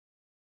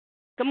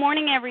Good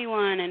morning,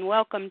 everyone, and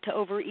welcome to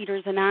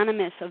Overeaters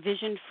Anonymous, a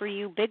Vision for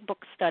You Big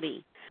Book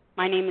study.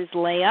 My name is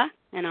Leah,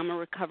 and I'm a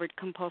recovered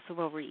compulsive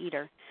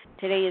overeater.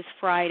 Today is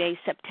Friday,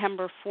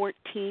 September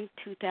 14,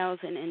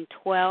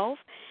 2012.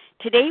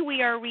 Today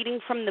we are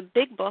reading from the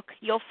Big Book.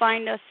 You'll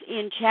find us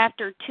in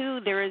Chapter 2.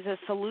 There is a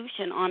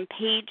solution on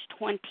page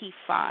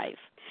 25.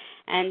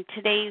 And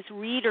today's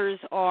readers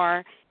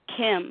are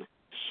Kim,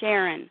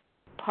 Sharon,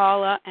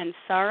 Paula, and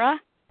Sarah.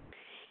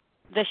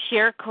 The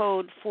share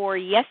code for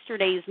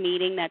yesterday's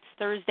meeting, that's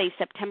Thursday,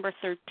 September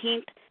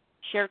 13th,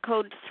 share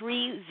code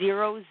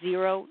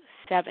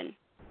 3007.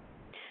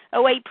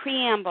 OA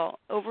Preamble.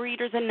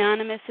 Overeaters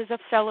Anonymous is a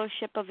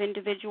fellowship of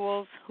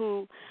individuals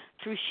who,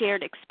 through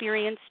shared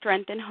experience,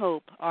 strength, and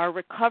hope, are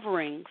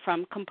recovering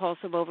from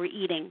compulsive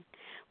overeating.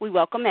 We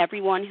welcome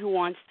everyone who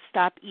wants to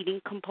stop eating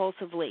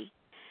compulsively.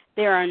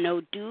 There are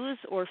no dues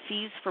or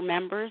fees for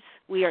members.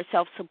 We are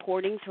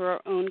self-supporting through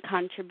our own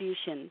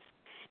contributions,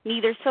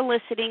 neither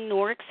soliciting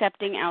nor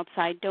accepting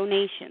outside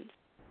donations.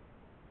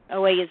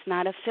 OA is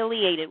not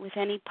affiliated with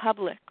any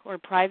public or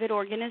private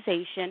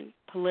organization,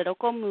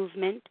 political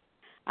movement,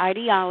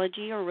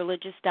 ideology, or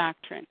religious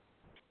doctrine.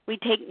 We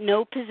take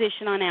no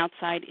position on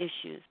outside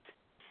issues.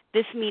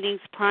 This meeting's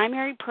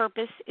primary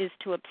purpose is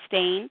to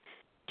abstain,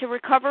 to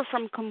recover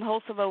from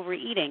compulsive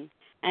overeating,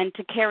 and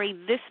to carry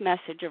this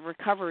message of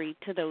recovery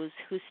to those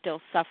who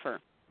still suffer.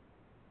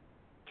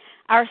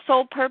 Our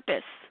sole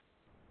purpose.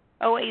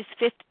 OA's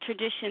fifth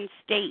tradition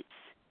states,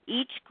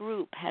 each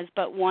group has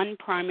but one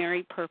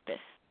primary purpose: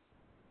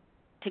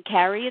 to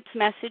carry its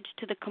message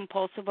to the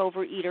compulsive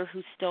overeater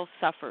who still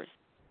suffers.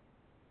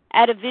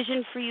 At a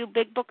Vision for You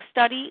Big Book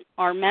study,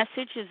 our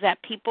message is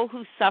that people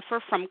who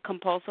suffer from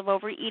compulsive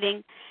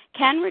overeating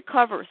can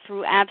recover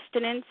through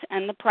abstinence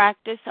and the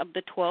practice of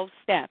the 12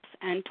 steps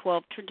and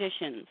 12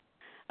 traditions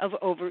of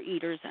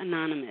Overeaters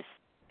Anonymous.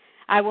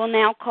 I will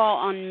now call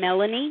on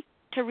Melanie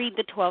to read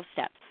the 12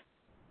 steps.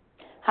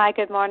 Hi,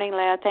 good morning,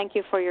 Leah. Thank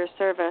you for your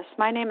service.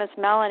 My name is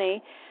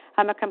Melanie.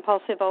 I'm a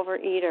compulsive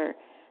overeater.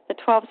 The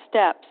 12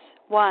 steps.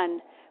 1.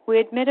 We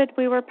admitted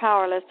we were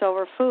powerless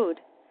over food,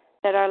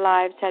 that our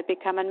lives had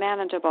become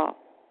unmanageable.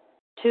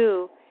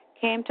 2.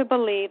 Came to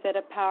believe that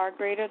a power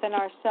greater than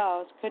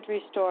ourselves could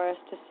restore us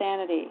to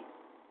sanity.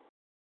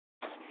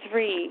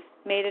 3.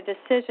 Made a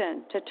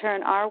decision to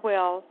turn our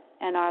will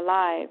and our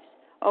lives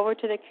over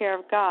to the care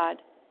of God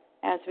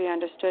as we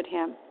understood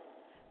Him.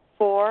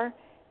 4.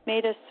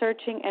 Made a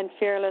searching and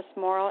fearless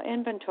moral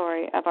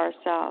inventory of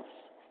ourselves.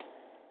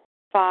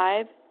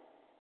 5.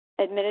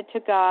 Admitted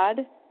to God,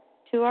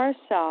 to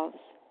ourselves,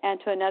 and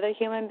to another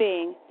human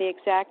being the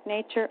exact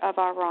nature of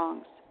our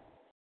wrongs.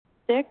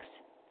 6.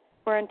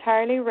 We're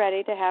entirely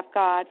ready to have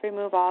God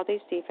remove all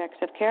these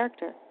defects of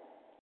character.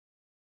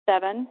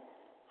 7.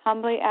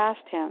 Humbly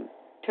asked Him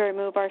to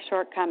remove our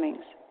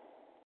shortcomings.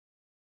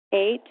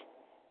 8.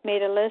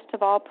 Made a list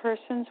of all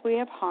persons we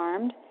have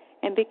harmed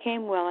and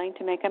became willing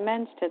to make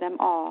amends to them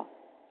all.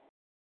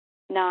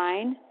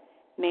 9.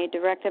 Made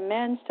direct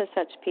amends to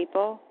such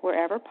people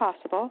wherever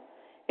possible,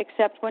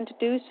 except when to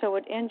do so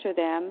would injure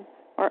them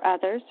or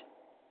others.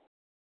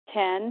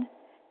 10.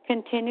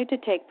 Continued to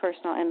take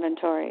personal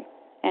inventory,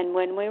 and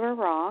when we were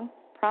wrong,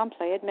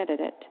 promptly admitted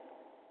it.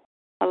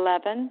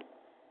 11.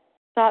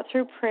 Sought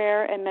through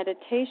prayer and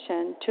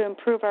meditation to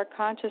improve our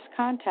conscious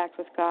contact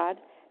with God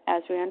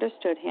as we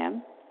understood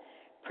Him,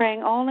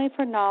 praying only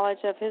for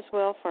knowledge of His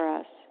will for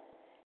us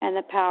and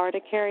the power to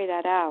carry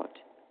that out.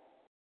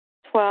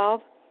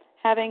 12.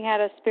 Having had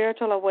a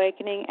spiritual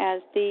awakening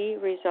as the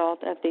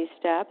result of these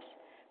steps,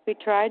 we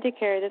tried to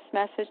carry this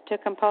message to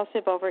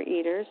compulsive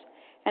overeaters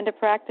and to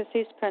practice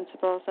these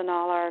principles in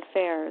all our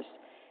affairs.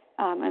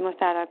 And with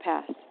that, I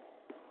pass.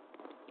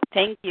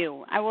 Thank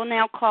you. I will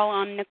now call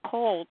on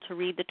Nicole to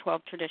read the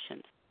 12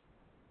 traditions.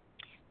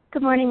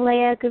 Good morning,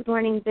 Leah. Good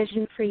morning,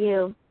 Vision for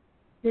You.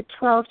 The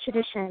 12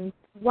 traditions.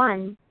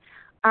 1.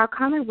 Our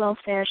common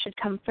welfare should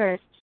come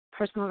first.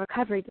 Personal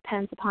recovery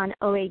depends upon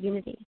OA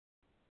unity.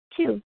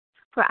 2.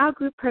 For our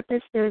group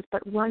purpose, there is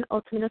but one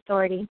ultimate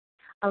authority,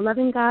 a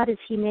loving God as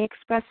He may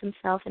express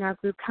Himself in our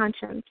group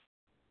conscience.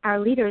 Our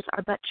leaders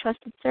are but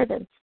trusted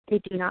servants. They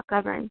do not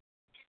govern.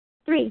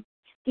 3.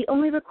 The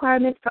only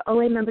requirement for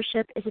OA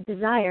membership is a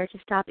desire to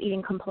stop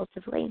eating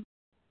compulsively.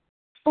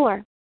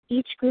 4.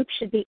 Each group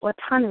should be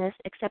autonomous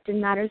except in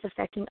matters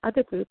affecting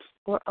other groups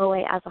or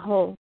OA as a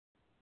whole.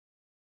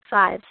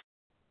 5.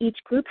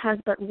 Each group has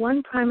but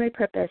one primary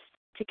purpose,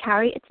 to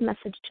carry its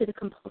message to the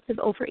compulsive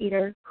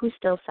overeater who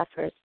still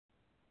suffers.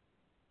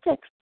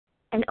 6.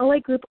 An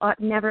OA group ought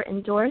never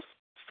endorse,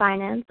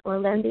 finance, or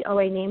lend the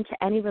OA name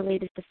to any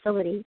related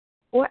facility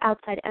or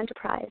outside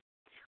enterprise,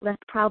 lest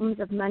problems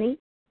of money,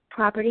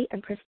 property,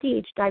 and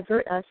prestige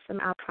divert us from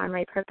our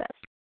primary purpose.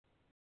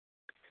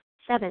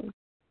 7.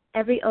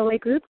 Every OA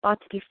group ought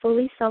to be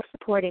fully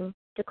self-supporting,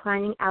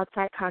 declining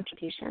outside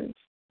contributions.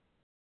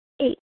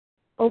 8.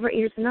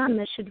 Overeaters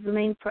Anonymous should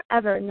remain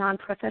forever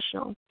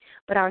non-professional,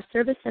 but our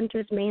service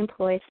centers may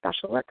employ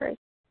special workers.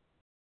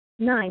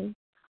 9.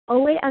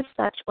 OA as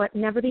such ought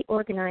never be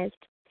organized,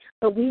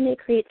 but we may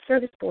create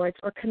service boards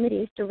or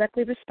committees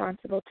directly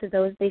responsible to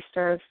those they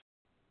serve.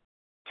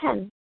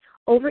 10.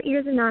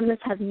 Overeaters Anonymous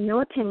has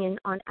no opinion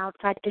on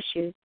outside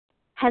issues.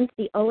 Hence,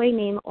 the OA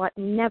name ought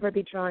never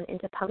be drawn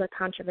into public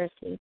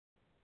controversy.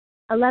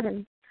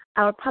 11.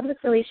 Our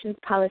public relations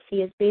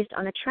policy is based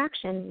on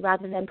attraction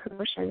rather than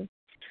promotion.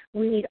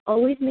 We need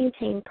always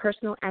maintain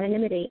personal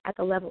anonymity at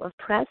the level of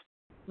press,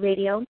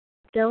 radio,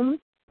 film,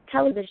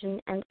 television,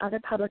 and other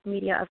public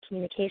media of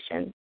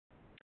communication.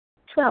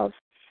 12.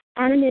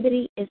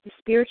 Anonymity is the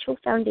spiritual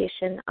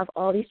foundation of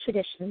all these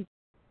traditions,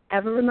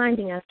 ever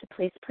reminding us to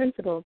place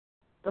principles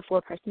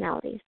before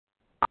personalities.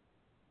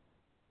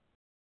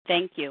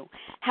 Thank you.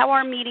 How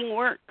our meeting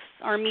works.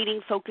 Our meeting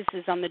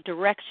focuses on the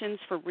directions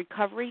for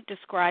recovery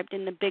described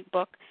in the Big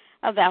Book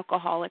of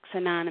Alcoholics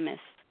Anonymous.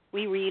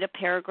 We read a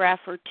paragraph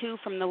or two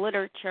from the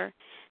literature,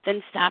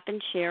 then stop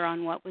and share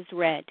on what was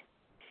read.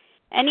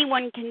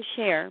 Anyone can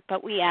share,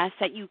 but we ask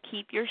that you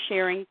keep your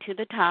sharing to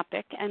the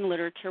topic and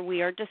literature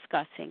we are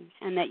discussing,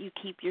 and that you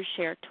keep your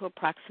share to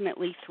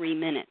approximately 3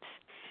 minutes.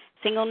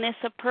 Singleness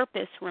of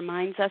purpose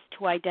reminds us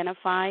to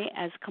identify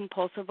as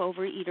compulsive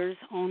overeaters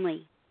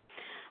only.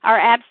 Our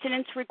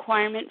abstinence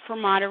requirement for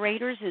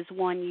moderators is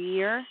 1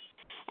 year,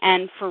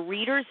 and for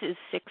readers is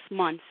 6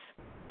 months.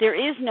 There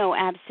is no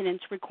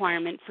abstinence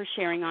requirement for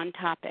sharing on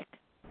topic.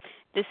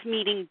 This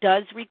meeting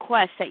does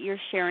request that your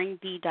sharing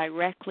be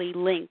directly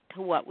linked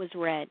to what was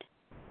read.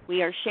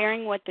 We are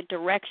sharing what the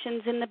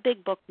directions in the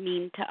Big Book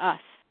mean to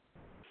us.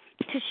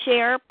 To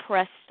share,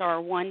 press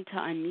star 1 to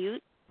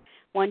unmute.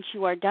 Once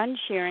you are done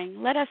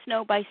sharing, let us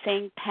know by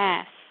saying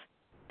pass.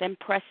 Then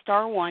press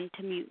star 1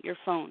 to mute your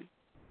phone.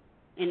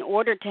 In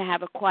order to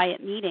have a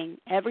quiet meeting,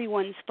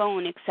 everyone's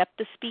phone except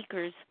the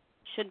speaker's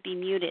should be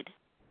muted.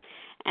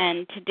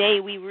 And today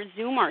we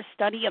resume our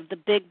study of the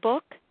Big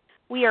Book.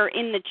 We are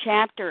in the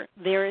chapter,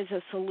 There is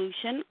a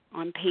Solution,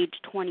 on page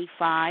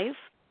 25.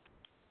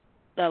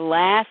 The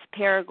last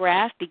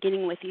paragraph,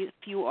 beginning with if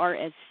you are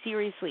as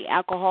seriously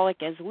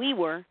alcoholic as we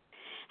were.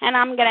 And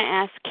I'm going to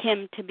ask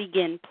Kim to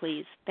begin,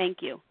 please.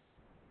 Thank you.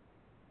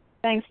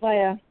 Thanks,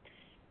 Leah.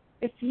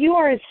 If you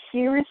are as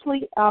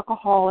seriously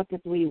alcoholic as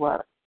we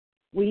were,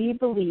 we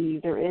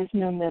believe there is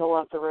no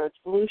middle-of-the-road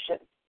solution.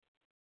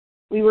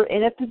 We were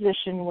in a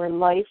position where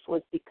life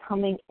was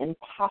becoming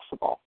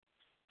impossible,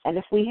 and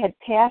if we had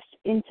passed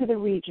into the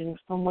region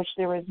from which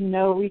there was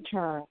no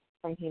return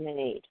from human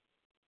aid.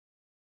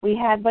 We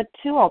had but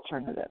 2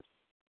 alternatives.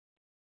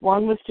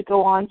 One was to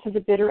go on to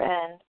the bitter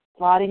end,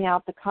 blotting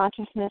out the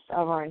consciousness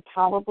of our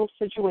intolerable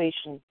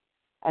situation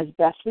as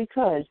best we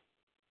could,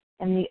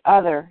 and the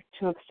other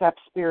to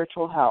accept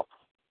spiritual help.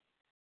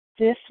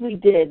 This we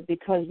did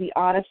because we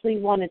honestly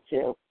wanted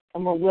to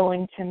and were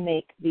willing to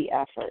make the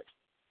effort.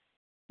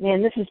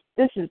 Man,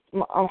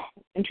 I'll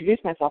introduce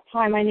myself.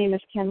 Hi, my name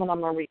is Kim, and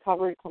I'm a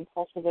recovered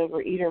compulsive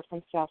overeater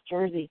from South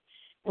Jersey.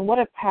 And what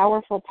a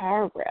powerful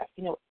paragraph.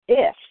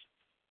 If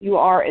you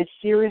are as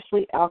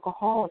seriously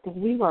alcoholic as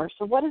we were,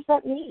 so what does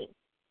that mean?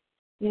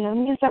 It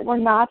means that we're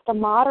not the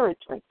moderate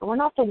drinker. We're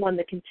not the one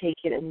that can take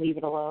it and leave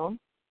it alone.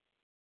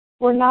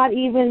 We're not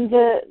even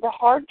the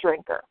hard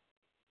drinker,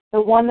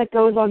 the one that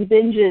goes on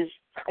binges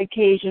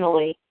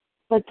occasionally,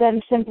 but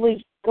then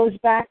simply goes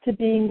back to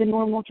being the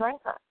normal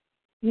drinker.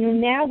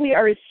 Now we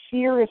are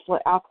seriously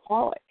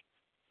alcoholic.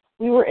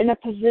 We were in a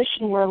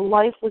position where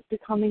life was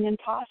becoming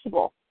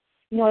impossible.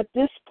 At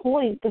this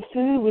point, the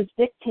food was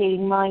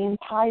dictating my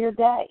entire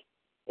day.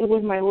 It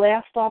was my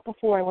last thought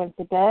before I went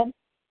to bed.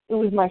 It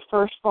was my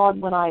first thought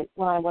when I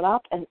went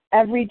up, and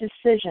every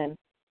decision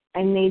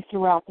I made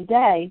throughout the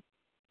day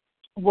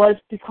was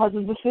because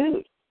of the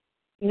food.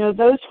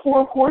 Those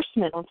 4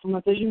 horsemen from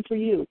A Vision for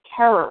You,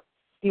 terror,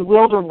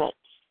 bewilderment,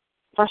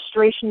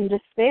 frustration, and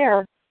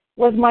despair,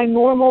 was my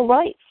normal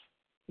life.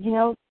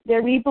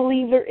 We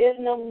believe there is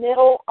no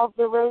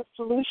middle-of-the-road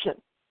solution.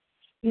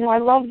 I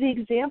love the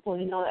example,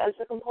 as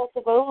a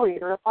compulsive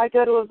overeater, if I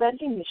go to a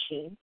vending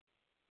machine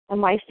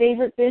and my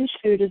favorite binge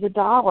food is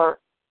 $1,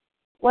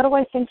 what do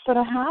I think is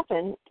going to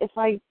happen if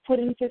I put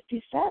in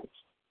 50 cents?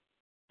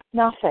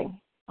 Nothing.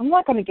 I'm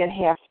not going to get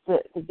half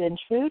the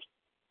binge food.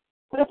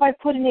 But if I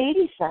put in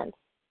 80 cents,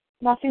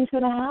 nothing's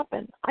going to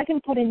happen. I can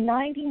put in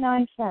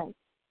 99 cents,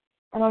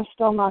 and I'm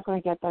still not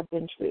going to get that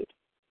binge food.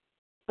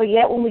 But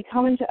yet when we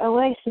come into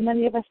OA, so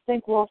many of us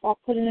think, well, if I'll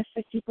put in a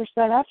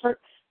 50% effort,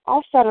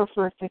 I'll settle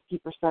for a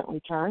 50%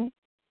 return.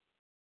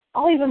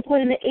 I'll even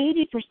put in an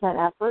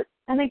 80% effort,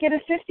 and I get a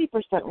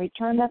 50%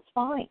 return, that's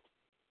fine.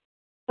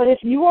 But if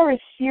you are as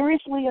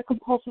seriously a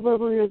compulsive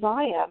overeater as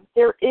I am,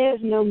 there is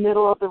no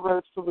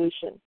middle-of-the-road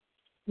solution.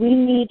 We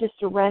need to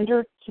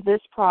surrender to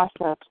this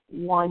process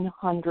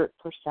 100%.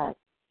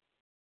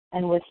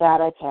 And with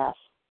that, I pass.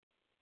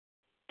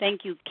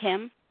 Thank you,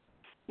 Kim.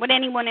 Would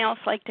anyone else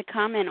like to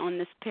comment on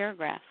this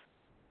paragraph?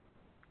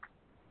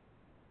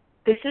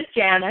 This is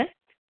Janice.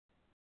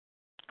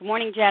 Good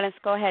morning, Janice.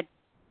 Go ahead.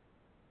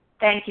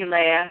 Thank you,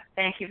 Leah.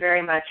 Thank you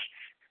very much.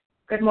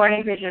 Good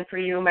morning, Vision for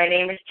You. My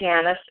name is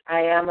Janice.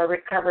 I am a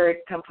recovered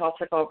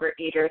compulsive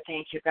overeater.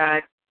 Thank you,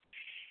 God.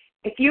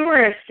 If you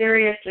were as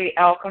seriously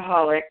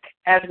alcoholic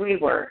as we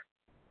were,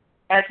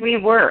 as we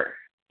were.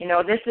 You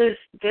know, this is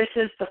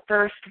the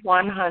first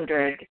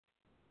 100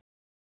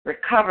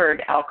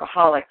 recovered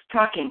alcoholics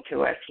talking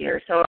to us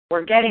here. So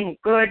we're getting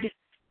good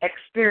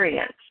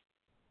experience,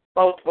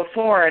 both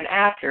before and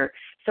after.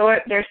 So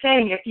they're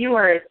saying if you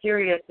are as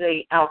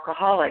seriously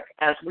alcoholic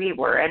as we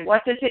were, and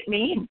what does it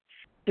mean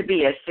to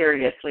be as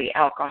seriously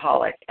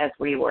alcoholic as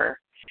we were?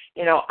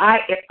 You know,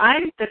 if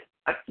I'm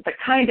the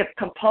kind of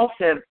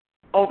compulsive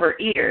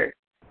overeater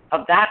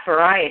of that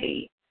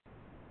variety,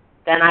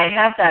 then I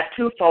have that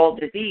twofold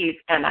disease,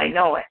 and I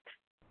know it.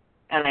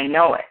 And I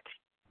know it.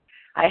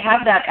 I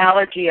have that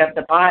allergy of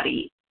the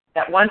body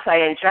that once I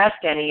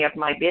ingest any of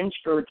my binge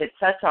foods, it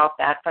sets off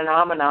that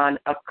phenomenon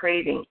of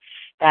craving,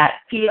 that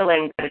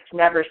feeling that it's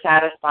never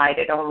satisfied,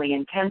 it only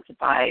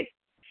intensifies,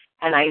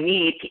 and I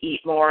need to eat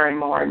more and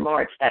more and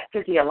more. It's that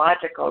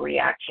physiological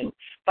reaction,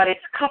 but it's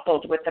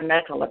coupled with the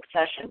mental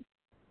obsession.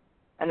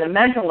 And the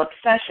mental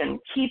obsession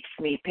keeps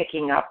me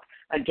picking up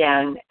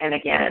again and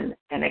again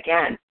and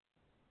again.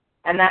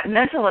 And that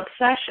mental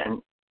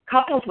obsession,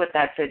 coupled with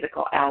that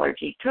physical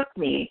allergy, took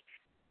me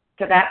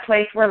to that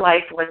place where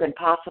life was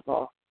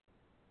impossible.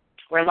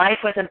 Where life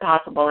was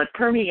impossible, it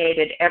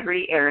permeated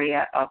every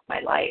area of my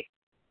life.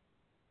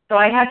 So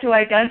I had to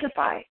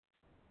identify.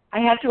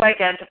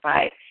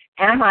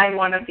 Am I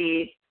one of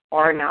these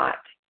or not?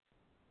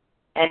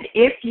 And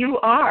if you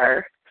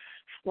are,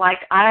 like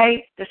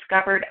I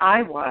discovered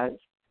I was,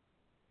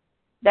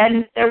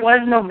 then there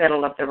was no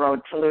middle of the road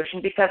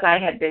solution, because I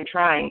had been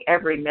trying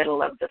every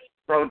middle of the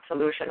road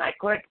solution I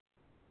could.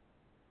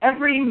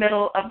 Every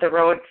middle of the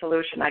road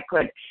solution I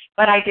could.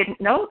 But I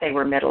didn't know they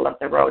were middle of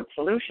the road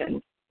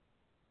solutions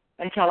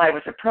until I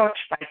was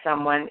approached by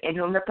someone in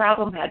whom the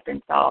problem had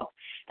been solved.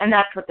 And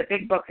that's what the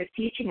big book is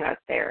teaching us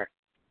there.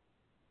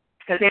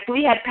 Because if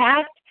we had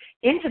passed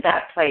into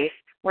that place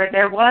where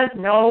there was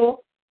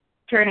no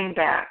turning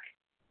back,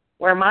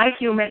 where my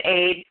human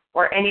aid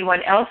or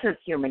anyone else's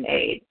human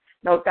aid,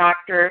 no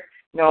doctor,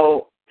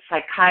 no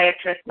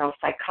psychiatrist, no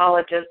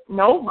psychologist,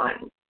 no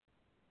one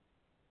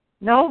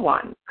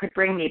could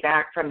bring me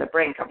back from the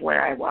brink of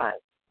where I was.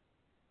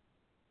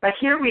 But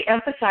here we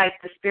emphasize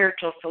the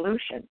spiritual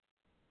solution,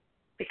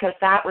 because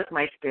that was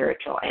my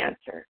spiritual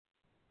answer.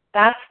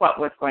 That's what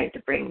was going to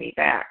bring me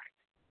back.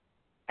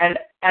 And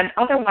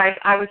otherwise,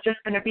 I was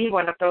just going to be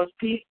one of those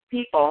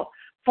people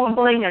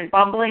fumbling and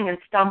bumbling and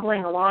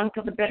stumbling along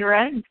to the bitter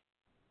end,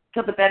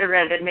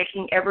 and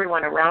making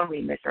everyone around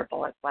me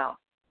miserable as well.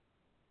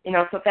 You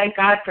know, so thank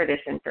God for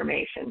this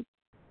information.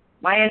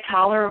 My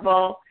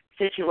intolerable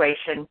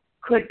situation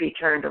could be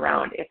turned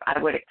around if I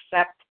would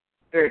accept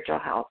spiritual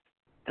help.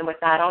 And with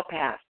that, I'll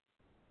pass.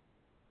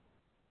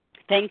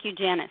 Thank you,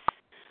 Janice.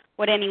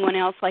 Would anyone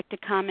else like to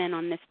comment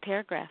on this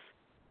paragraph?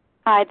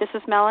 Hi, this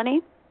is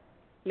Melanie.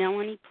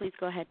 Melanie, please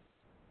go ahead.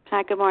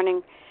 Hi, good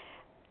morning.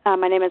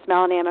 My name is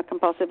Melanie. I'm a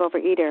compulsive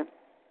overeater.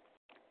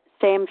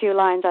 Same few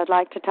lines I'd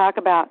like to talk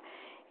about.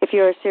 If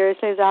you are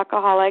seriously as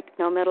alcoholic,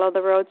 no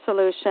middle-of-the-road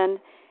solution.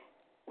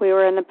 We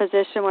were in the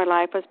position where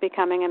life was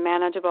becoming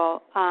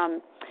unmanageable.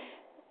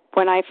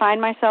 When I find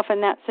myself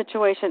in that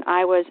situation,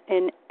 I was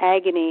in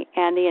agony,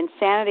 and the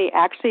insanity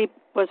actually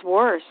was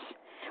worse.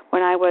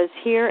 When I was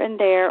here and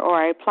there,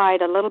 or I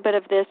applied a little bit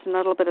of this and a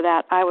little bit of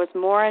that, I was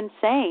more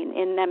insane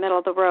in the middle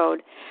of the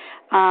road.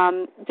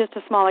 Just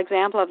a small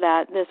example of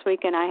that. This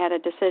weekend I had a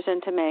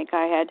decision to make.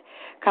 I had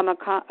come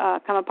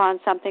upon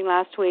something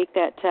last week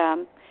that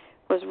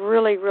was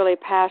really, really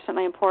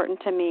passionately important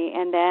to me,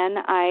 and then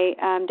I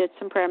did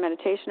some prayer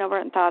meditation over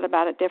it and thought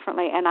about it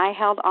differently, and I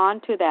held on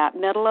to that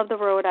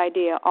middle-of-the-road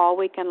idea all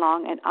weekend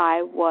long, and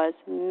I was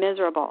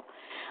miserable.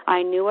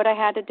 I knew what I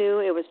had to do.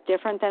 It was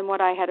different than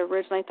what I had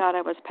originally thought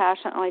I was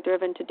passionately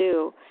driven to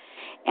do,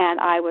 and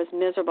I was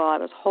miserable. I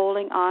was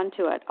holding on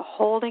to it,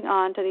 holding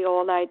on to the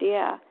old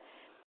idea.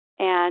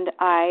 And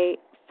I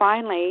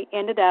finally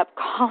ended up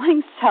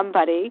calling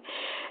somebody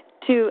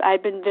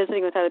I'd been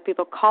visiting with other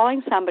people,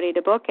 calling somebody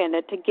to bookend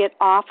it to get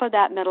off of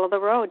that middle of the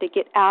road, to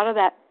get out of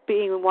that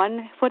being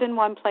one foot in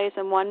one place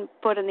and one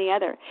foot in the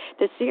other.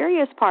 The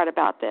serious part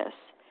about this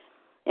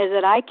is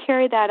that I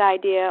carried that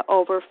idea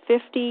over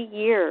 50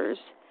 years,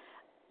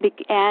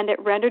 and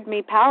it rendered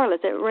me powerless.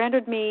 It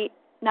rendered me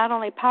not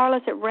only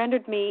powerless, it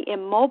rendered me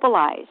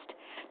immobilized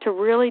to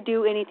really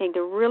do anything,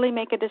 to really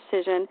make a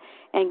decision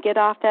and get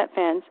off that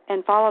fence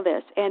and follow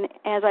this. And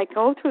as I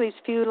go through these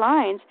few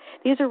lines,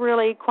 these are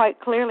really quite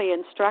clearly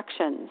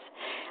instructions.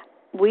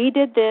 We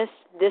did this.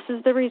 This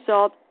is the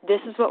result.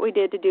 This is what we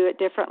did to do it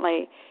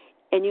differently.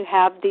 And you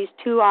have these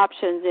two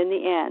options in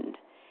the end.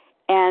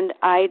 And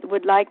I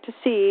would like to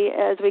see,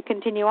 as we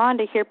continue on,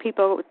 to hear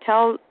people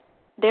tell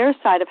their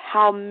side of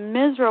how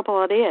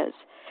miserable it is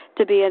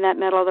to be in that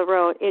middle of the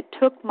road. It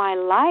took my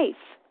life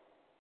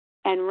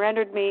and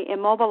rendered me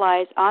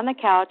immobilized on the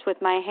couch with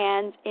my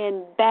hands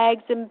in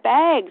bags and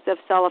bags of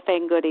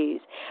cellophane goodies,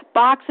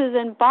 boxes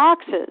and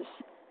boxes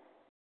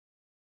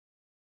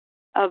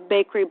of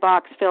bakery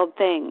box-filled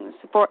things.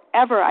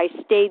 Forever I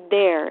stayed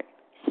there.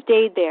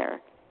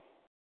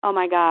 Oh,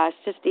 my gosh,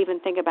 just even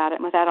think about it.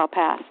 And with that, I'll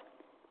pass.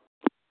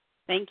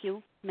 Thank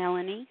you,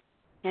 Melanie.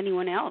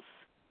 Anyone else?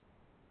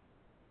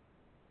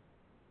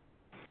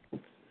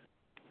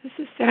 This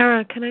is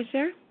Sarah. Can I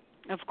share?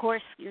 Of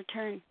course, your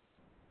turn.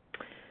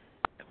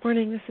 Good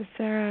morning. This is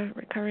Sarah,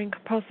 recovering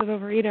compulsive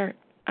overeater.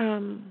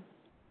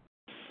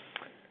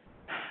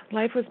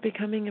 Life was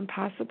becoming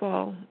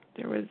impossible.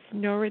 There was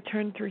no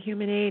return through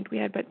human aid. We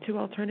had but two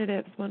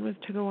alternatives. One was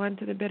to go on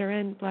to the bitter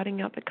end,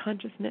 blotting out the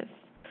consciousness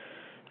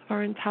of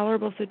our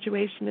intolerable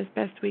situation as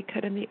best we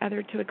could, and the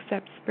other to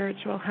accept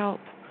spiritual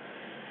help.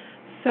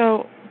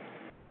 So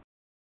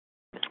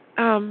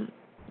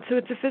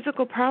it's a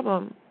physical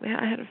problem.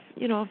 I had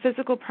a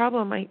physical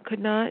problem. I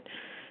could not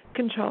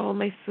control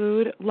my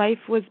food. Life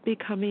was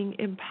becoming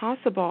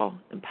impossible.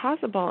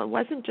 It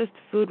wasn't just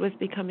food was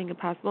becoming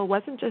impossible. It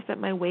wasn't just that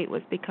my weight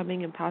was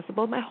becoming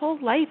impossible. My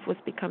whole life was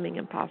becoming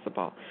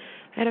impossible.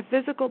 I had a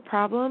physical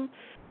problem,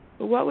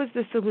 but what was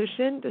the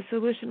solution? The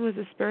solution was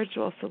a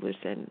spiritual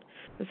solution.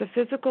 It was a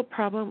physical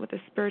problem with a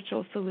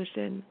spiritual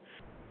solution.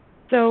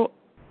 So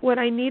what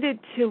I needed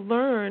to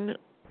learn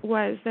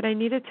was that I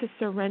needed to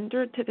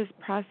surrender to this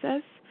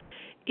process,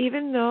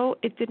 even though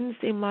it didn't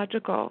seem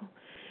logical.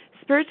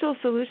 Spiritual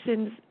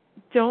solutions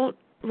don't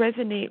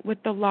resonate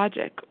with the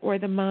logic or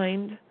the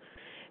mind.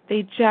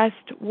 They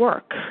just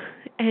work.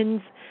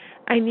 And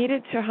I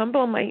needed to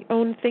humble my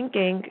own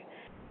thinking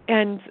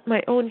and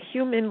my own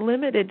human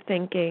limited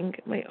thinking,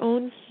 my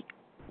own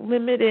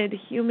limited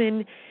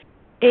human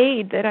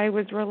aid that I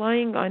was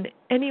relying on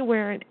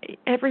anywhere and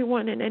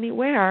everyone and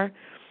anywhere,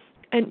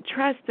 and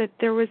trust that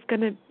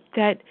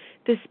that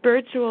the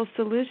spiritual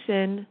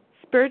solution,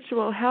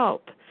 spiritual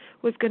help,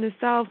 was going to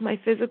solve my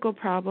physical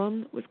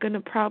problem, it was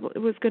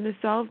going to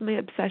solve my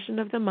obsession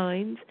of the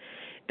mind,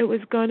 it was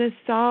going to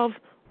solve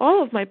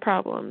all of my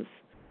problems.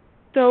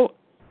 So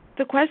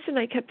the question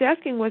I kept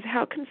asking was,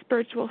 how can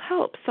spiritual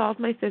help solve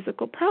my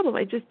physical problem?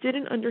 I just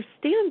didn't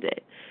understand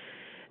it.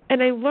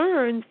 And I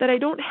learned that I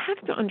don't have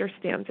to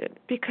understand it,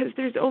 because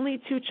there's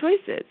only two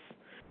choices.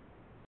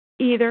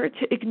 Either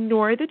to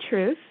ignore the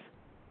truth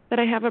that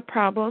I have a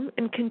problem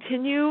and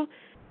continue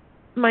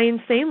my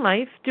insane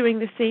life doing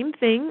the same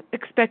thing,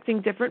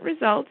 expecting different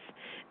results,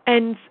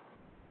 and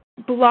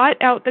blot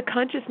out the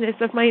consciousness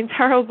of my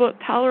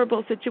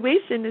intolerable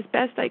situation as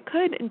best I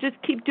could, and just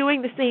keep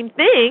doing the same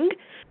thing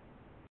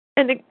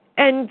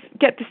and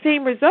get the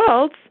same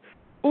results,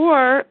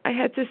 or I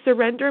had to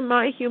surrender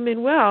my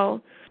human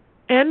will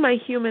and my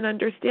human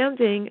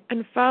understanding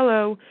and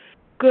follow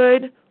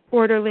good,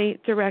 orderly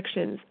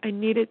directions. I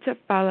needed to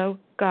follow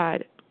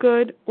God,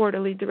 good,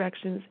 orderly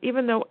directions,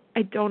 even though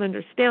I don't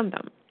understand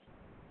them.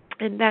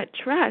 And that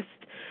trust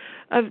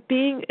of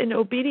being an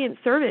obedient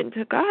servant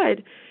to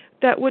God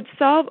that would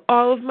solve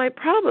all of my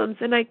problems,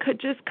 and I could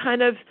just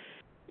kind of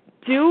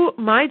do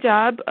my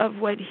job of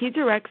what He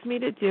directs me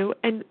to do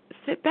and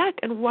sit back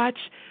and watch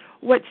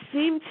what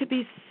seemed to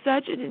be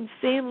such an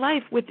insane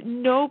life with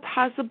no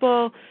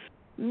possible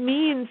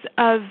means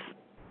of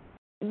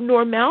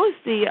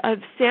normalcy, of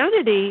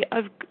sanity,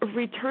 of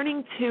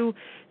returning to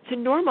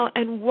normal,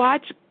 and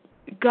watch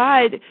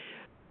God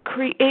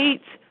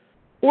create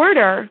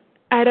order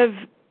out of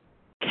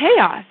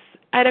chaos,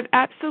 out of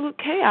absolute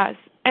chaos.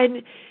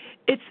 And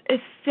it's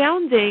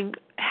astounding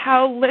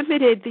how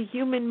limited the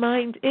human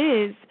mind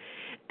is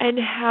and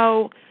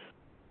how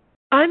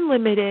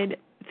unlimited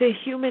the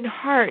human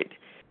heart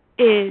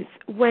is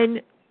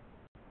when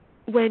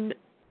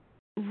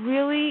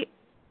really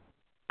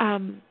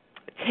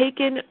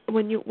taken,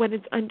 when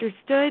it's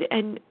understood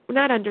and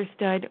not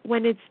understood,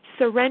 when it's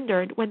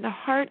surrendered, when the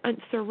heart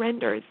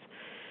surrenders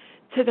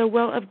to the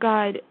will of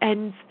God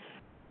and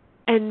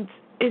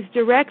is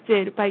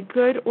directed by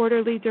good,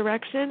 orderly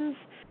directions,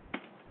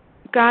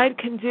 God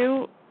can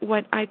do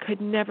what I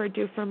could never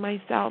do for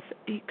myself.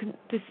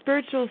 The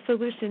spiritual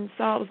solution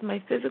solves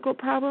my physical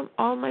problem,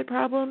 all my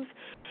problems,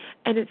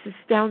 and it's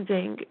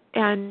astounding.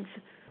 And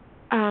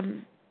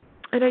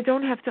I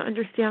don't have to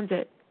understand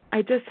it.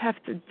 I just have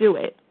to do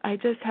it. I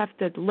just have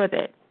to live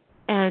it.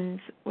 And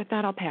with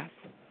that, I'll pass.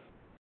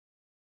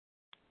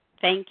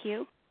 Thank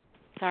you,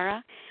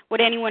 Sarah.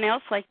 Would anyone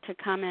else like to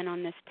comment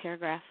on this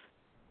paragraph?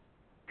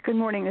 Good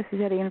morning. This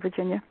is Eddie in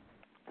Virginia.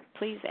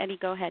 Please, Eddie,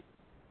 go ahead.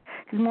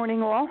 Good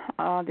morning, all.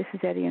 This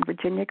is Eddie in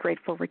Virginia,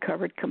 grateful,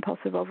 recovered,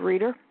 compulsive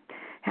overeater.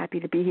 Happy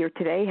to be here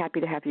today. Happy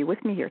to have you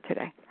with me here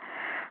today.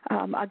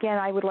 Again,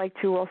 I would like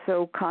to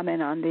also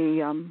comment on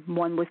the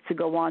one was to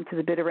go on to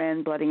the bitter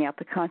end, blotting out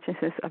the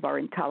consciousness of our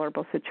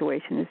intolerable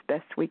situation as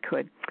best we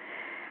could.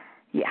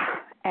 Yeah,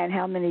 and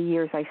how many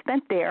years I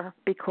spent there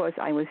because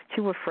I was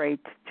too afraid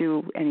to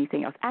do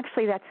anything else.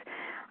 Actually,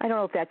 I don't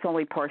know if that's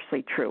only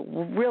partially true.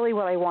 Really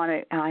what I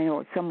wanted, and I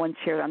know someone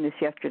shared on this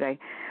yesterday,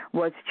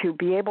 was to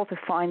be able to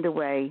find a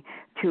way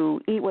to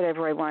eat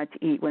whatever I wanted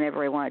to eat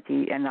whenever I wanted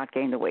to eat and not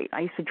gain the weight. I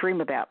used to dream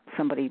about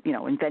somebody,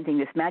 inventing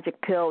this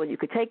magic pill that you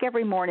could take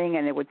every morning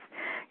and it would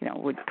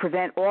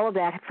prevent all of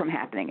that from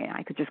happening. And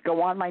I could just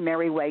go on my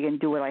merry way and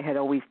do what I had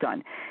always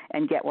done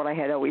and get what I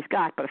had always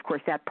got. But, of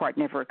course, that part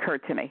never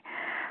occurred to me.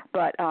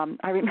 But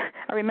I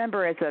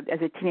remember as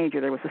a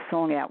teenager there was a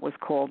song out was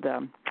called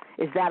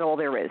Is That All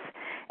There Is?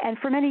 And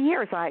for many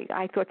years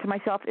I thought to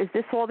myself, is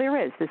this all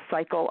there is, this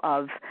cycle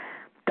of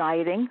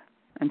dieting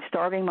and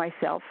starving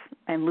myself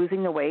and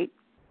losing the weight,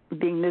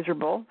 being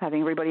miserable,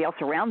 having everybody else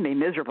around me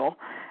miserable.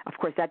 Of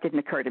course, that didn't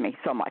occur to me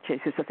so much.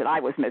 It's just that I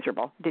was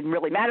miserable. It didn't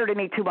really matter to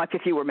me too much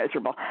if you were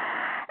miserable.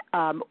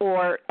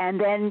 And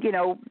then,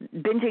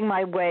 binging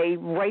my way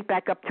right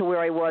back up to where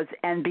I was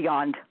and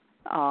beyond,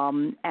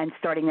 and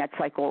starting that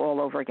cycle all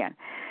over again.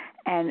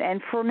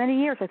 And for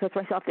many years, I thought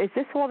to myself, is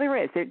this all there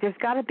is? There's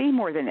got to be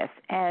more than this.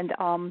 And,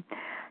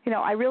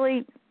 I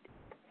really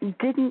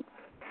didn't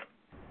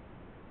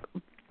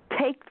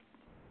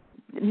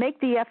make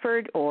the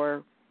effort,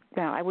 or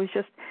I was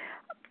just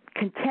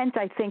content,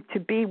 I think, to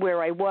be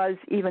where I was,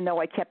 even though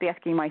I kept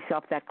asking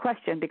myself that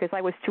question, because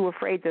I was too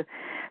afraid that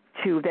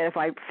if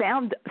I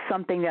found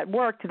something that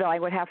worked, that I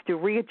would have to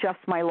readjust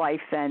my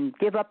life and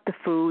give up the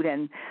food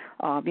and,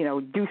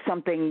 do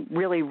something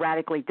really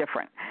radically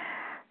different.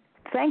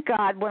 Thank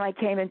God when I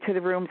came into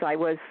the rooms, I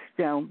was,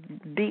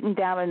 beaten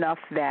down enough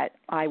that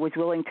I was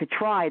willing to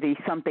try the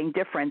something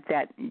different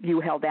that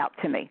you held out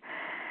to me.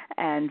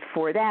 And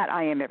for that,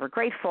 I am ever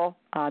grateful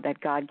that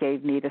God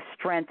gave me the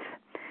strength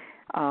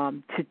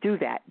to do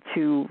that,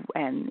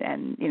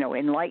 and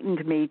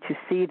enlightened me to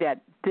see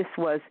that this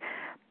was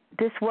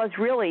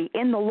really,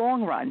 in the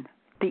long run,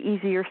 the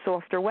easier,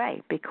 softer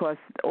way, because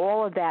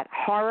all of that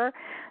horror,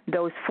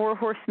 those 4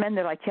 horsemen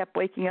that I kept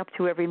waking up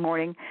to every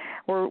morning,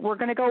 were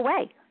going to go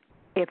away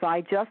if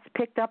I just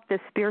picked up this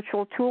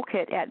spiritual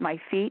toolkit at my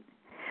feet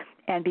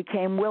and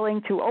became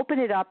willing to open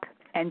it up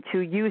and to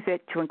use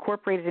it, to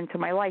incorporate it into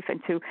my life,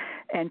 and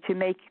to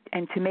make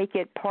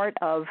it part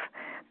of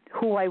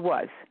who I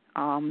was.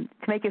 To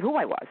make it who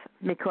I was,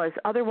 because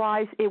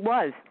otherwise it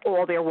was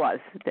all there was,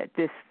 that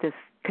this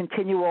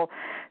continual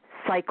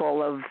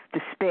cycle of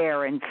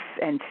despair and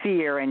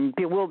fear and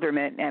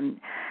bewilderment, and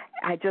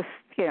I just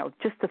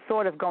the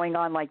thought of going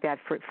on like that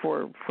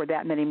for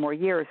that many more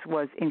years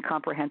was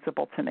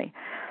incomprehensible to me.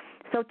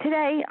 So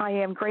today I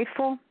am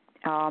grateful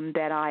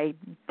that I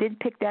did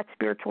pick that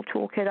spiritual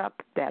toolkit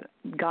up, that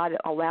God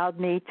allowed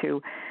me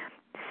to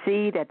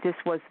see that this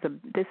was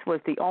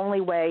the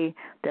only way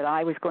that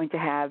I was going to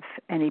have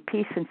any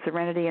peace and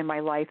serenity in my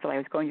life, that I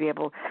was going to be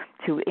able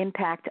to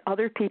impact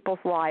other people's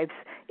lives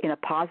in a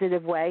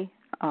positive way,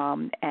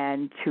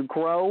 and to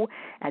grow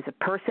as a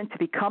person, to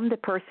become the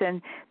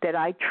person that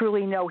I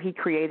truly know He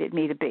created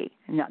me to be,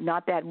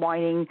 not that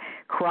whining,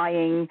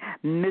 crying,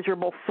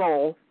 miserable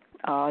soul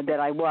that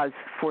I was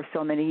for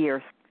so many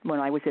years when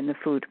I was in the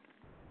food.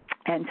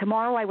 And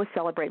tomorrow I will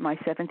celebrate my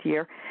 7th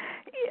year.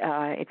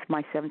 It's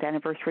my 7th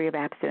anniversary of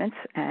abstinence,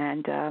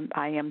 and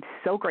I am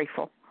so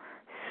grateful,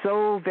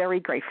 so very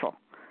grateful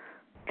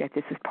that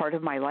this is part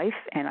of my life,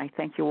 and I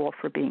thank you all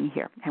for being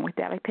here. And with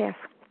that, I pass.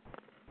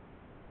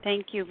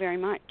 Thank you very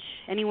much.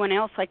 Anyone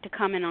else like to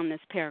comment on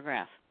this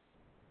paragraph?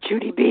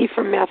 Judy B.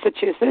 from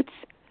Massachusetts.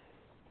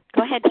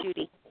 Go ahead,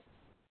 Judy.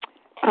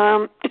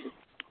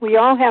 We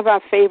all have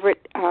our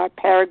favorite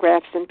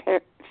paragraphs and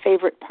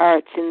favorite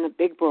parts in the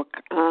big book.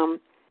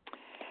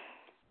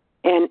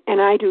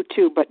 And I do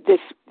too, but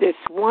this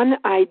one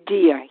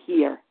idea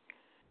here,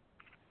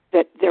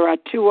 that there are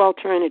 2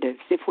 alternatives.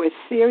 If we're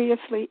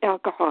seriously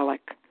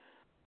alcoholic,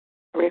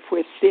 or if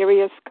we're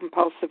serious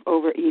compulsive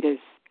overeaters,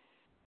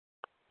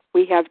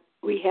 we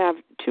have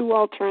 2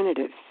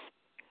 alternatives.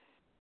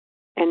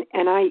 And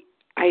I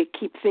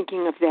keep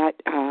thinking of that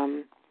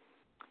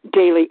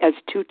daily as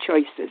 2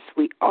 choices.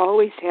 We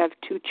always have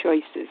 2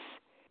 choices,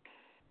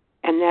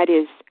 and that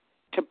is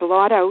to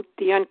blot out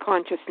the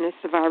unconsciousness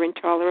of our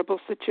intolerable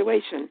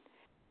situation.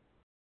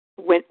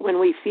 When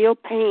we feel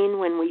pain,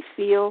 when we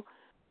feel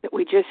that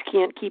we just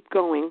can't keep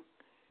going,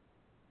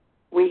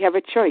 we have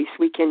a choice.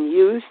 We can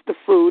use the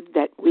food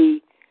that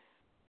we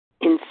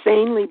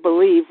insanely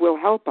believe will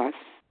help us,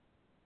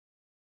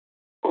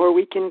 or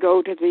we can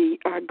go to the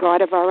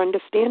God of our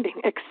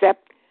understanding,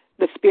 accept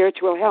the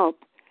spiritual help.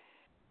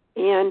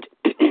 And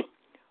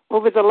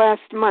over the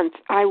last month,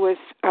 I was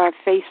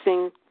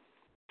facing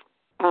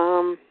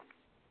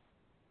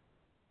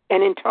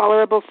an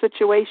intolerable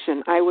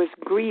situation. I was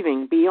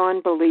grieving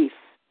beyond belief.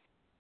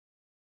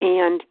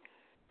 And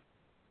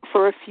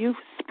for a few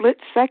split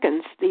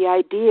seconds, the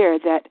idea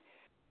that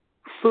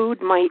food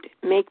might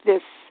make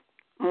this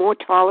more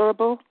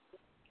tolerable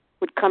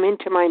would come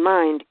into my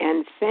mind.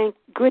 And thank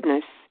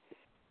goodness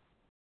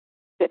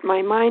that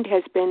my mind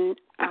has been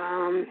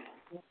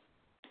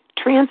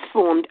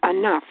transformed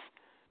enough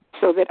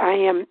so that I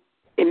am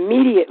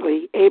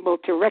immediately able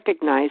to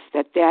recognize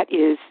that that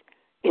is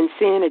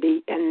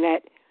insanity and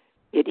that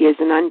it is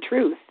an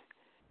untruth.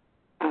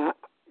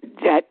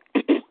 That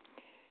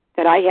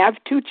that I have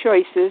 2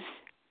 choices,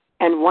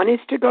 and one is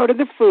to go to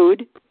the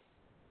food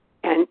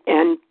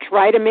and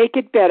try to make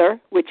it better,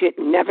 which it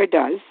never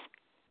does,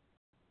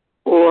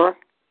 or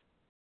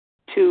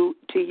to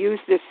use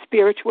this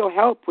spiritual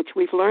help, which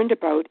we've learned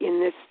about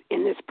in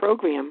this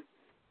program.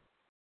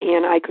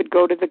 And I could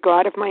go to the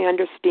God of my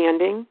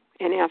understanding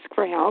and ask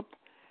for help.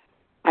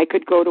 I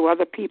could go to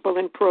other people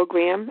in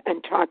program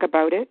and talk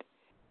about it.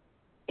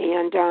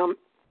 And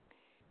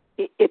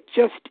it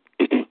just,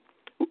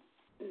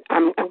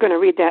 I'm going to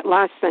read that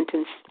last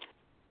sentence.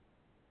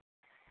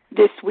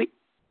 This week,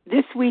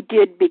 this we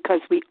did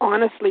because we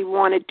honestly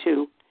wanted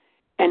to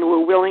and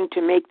were willing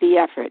to make the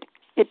effort.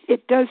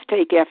 It does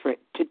take effort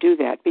to do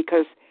that,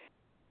 because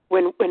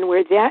when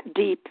we're that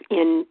deep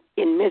in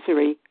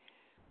misery,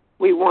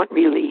 we want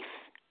relief.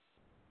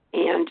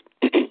 And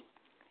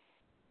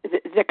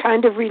the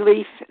kind of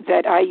relief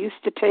that I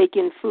used to take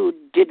in food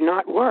did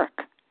not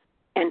work.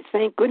 And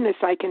thank goodness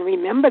I can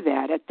remember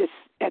that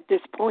at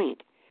this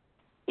point.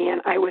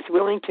 And I was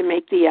willing to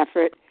make the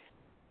effort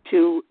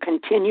to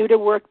continue to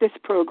work this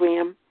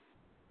program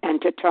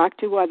and to talk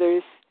to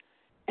others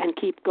and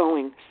keep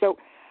going. So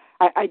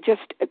I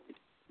just,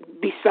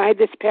 beside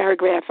this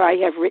paragraph, I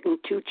have written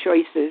 2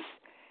 choices,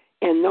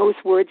 and those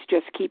words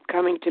just keep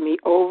coming to me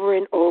over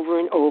and over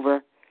and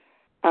over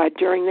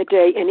during the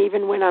day, and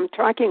even when I'm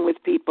talking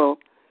with people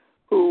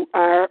who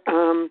are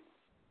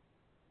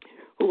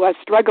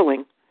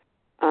struggling.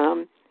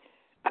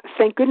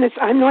 Thank goodness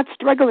I'm not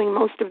struggling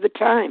most of the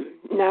time.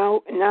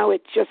 Now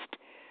it's just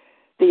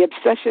the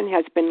obsession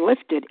has been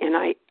lifted, and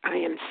I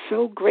am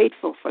so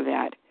grateful for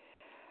that.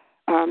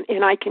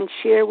 And I can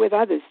share with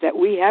others that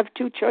we have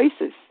 2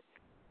 choices.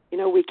 You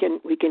know, we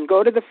can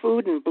go to the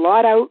food and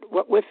blot out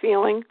what we're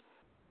feeling,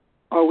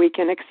 or we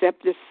can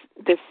accept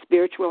this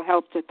spiritual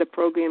help that the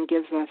program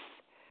gives us.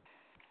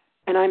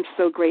 And I'm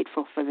so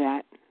grateful for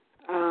that.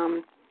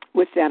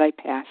 With that, I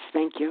pass.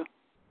 Thank you.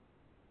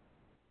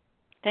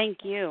 Thank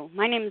you.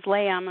 My name is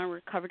Leah. I'm a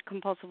recovered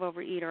compulsive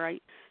overeater. I,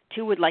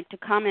 too, would like to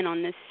comment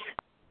on this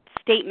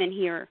statement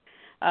here.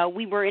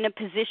 We were in a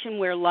position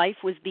where life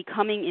was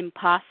becoming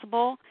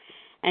impossible,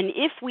 and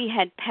if we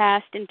had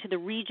passed into the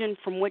region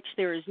from which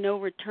there is no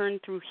return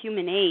through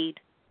human aid,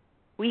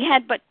 we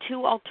had but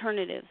 2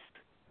 alternatives.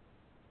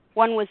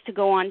 One was to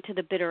go on to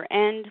the bitter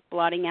end,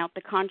 blotting out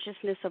the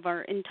consciousness of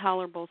our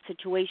intolerable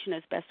situation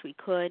as best we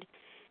could,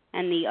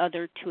 and the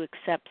other to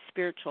accept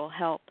spiritual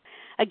help.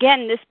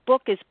 Again, this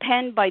book is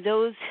penned by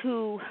those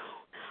who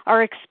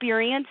are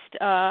experienced.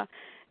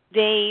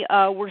 They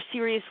were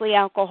seriously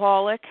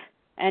alcoholic,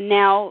 and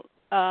now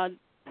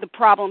the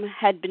problem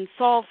had been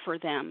solved for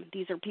them.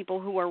 These are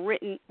people who are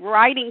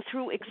writing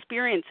through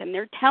experience, and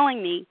they're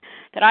telling me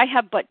that I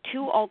have but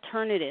 2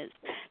 alternatives,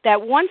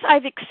 that once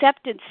I've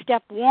accepted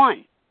step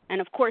 1,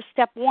 and of course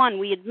step 1,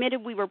 we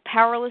admitted we were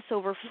powerless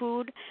over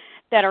food,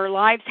 that our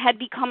lives had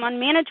become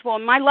unmanageable,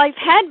 and my life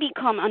had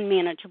become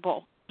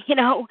unmanageable. You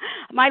know,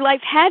 my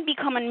life had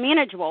become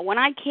unmanageable. When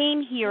I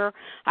came here,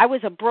 I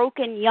was a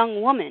broken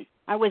young woman.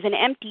 I was an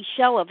empty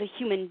shell of a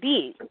human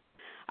being.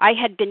 I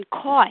had been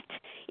caught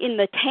in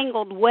the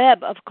tangled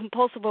web of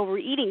compulsive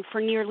overeating for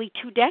nearly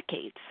 2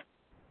 decades.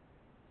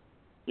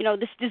 You know,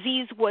 this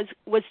disease was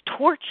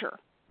torture.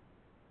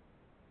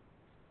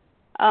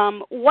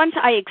 Once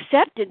I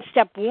accepted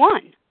step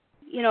 1,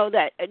 you know,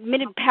 that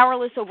admitted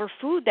powerless over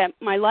food, that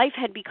my life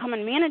had become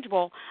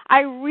unmanageable,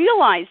 I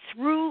realized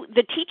through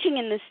the teaching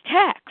in this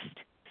text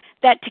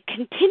that to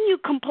continue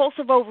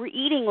compulsive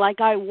overeating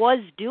like I was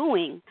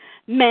doing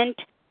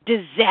meant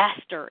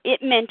disaster.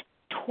 It meant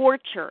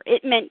torture.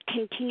 It meant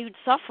continued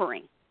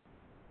suffering.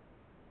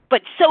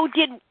 But so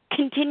did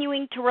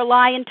continuing to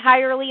rely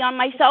entirely on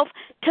myself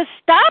to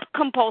stop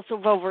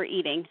compulsive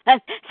overeating.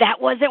 That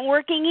wasn't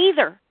working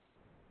either,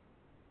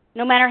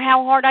 no matter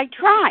how hard I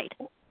tried.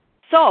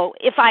 So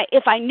if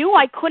I knew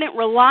I couldn't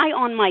rely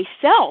on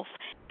myself,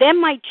 then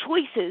my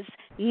choices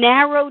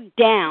narrowed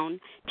down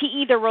to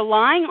either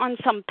relying on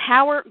some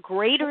power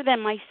greater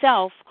than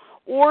myself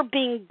or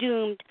being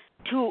doomed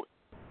to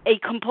a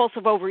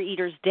compulsive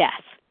overeater's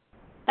death.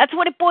 That's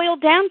what it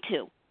boiled down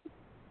to.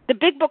 The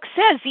big book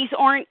says these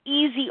aren't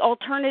easy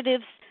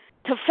alternatives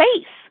to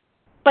face,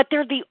 but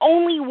they're the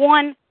only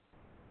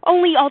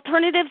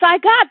alternatives I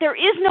got. There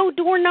is no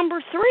door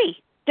number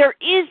 3. There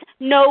is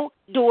no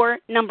door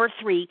number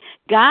 3.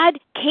 God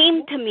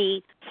came to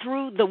me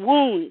through the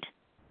wound.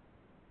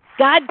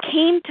 God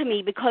came to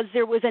me because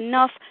there was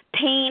enough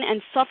pain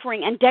and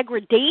suffering and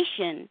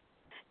degradation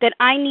that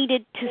I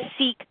needed to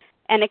seek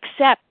and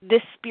accept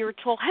this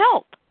spiritual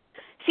help.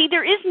 See,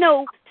 there is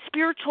no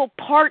spiritual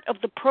part of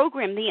the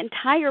program. The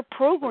entire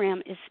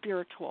program is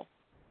spiritual.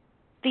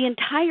 The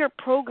entire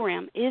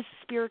program is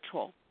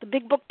spiritual. The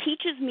big book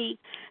teaches me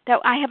that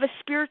I have a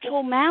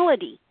spiritual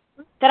malady,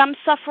 that I'm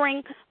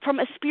suffering from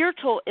a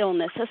spiritual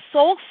illness, a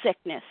soul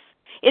sickness.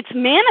 It's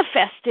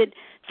manifested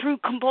through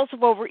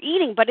compulsive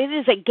overeating, but it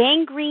is a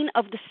gangrene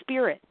of the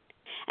spirit.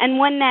 And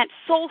when that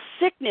soul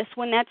sickness,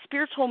 when that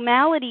spiritual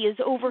malady is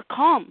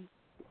overcome,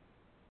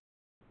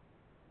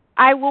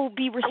 I will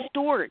be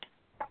restored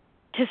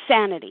to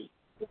sanity.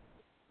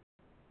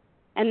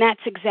 And that's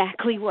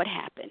exactly what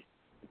happened.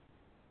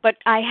 But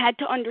I had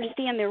to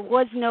understand there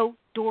was no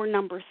door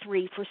number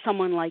 3 for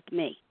someone like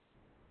me.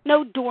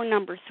 No door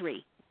number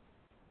 3.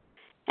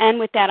 And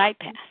with that, I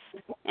pass.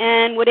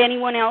 And would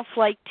anyone else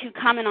like to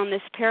comment on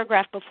this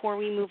paragraph before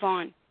we move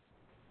on?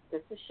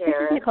 This is Sharon.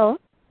 This is Nicole.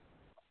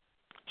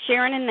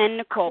 Sharon and then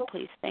Nicole,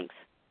 please. Thanks.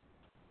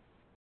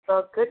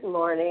 Well, good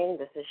morning.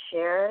 This is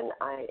Sharon.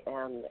 I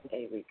am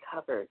a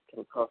recovered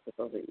compulsive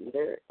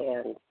overeater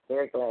and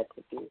very glad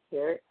to be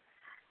here.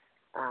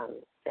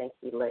 Thank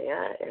you,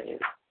 Leah, and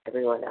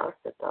everyone else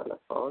that's on the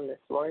phone this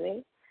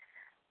morning.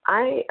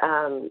 I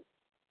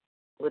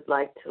would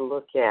like to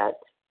look at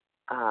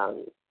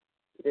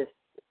this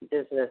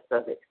business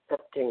of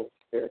accepting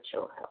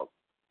spiritual help.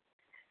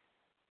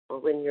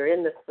 Well, when you're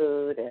in the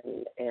food,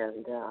 and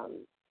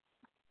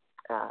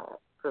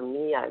for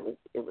me,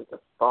 it was a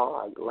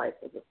fog. Life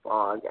was a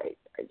fog.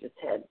 I just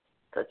had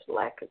such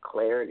lack of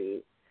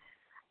clarity.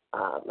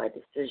 My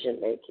decision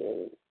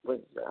making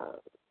was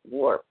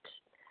warped.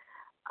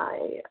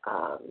 I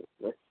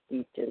was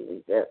steeped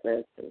in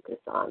resentment and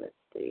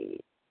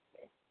dishonesty,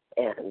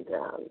 and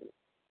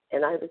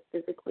I was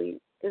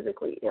physically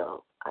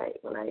ill.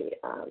 When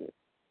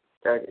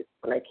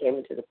I came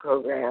into the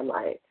program,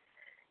 I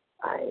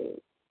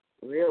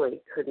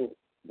really couldn't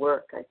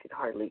work. I could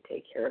hardly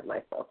take care of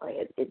myself. I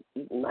had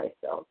eaten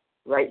myself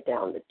right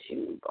down the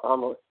tube,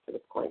 almost to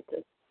the point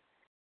of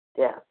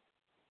death.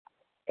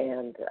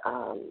 And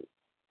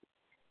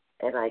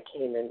I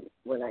came in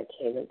when I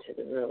came into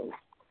the room.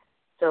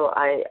 So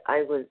I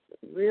was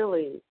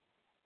really,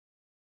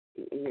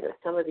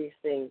 some of these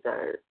things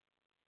are,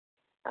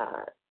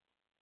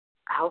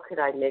 how could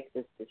I make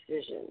this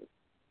decision,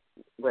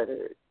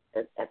 whether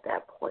at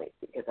that point,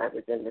 because I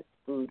was in this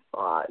food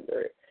fog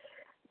or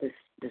this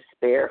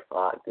despair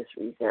fog, this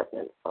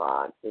resentment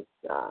fog, this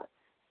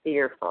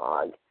fear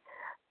fog.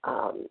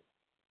 How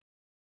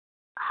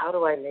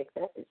do I make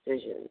that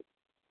decision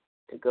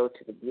to go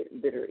to the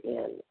bitter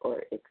end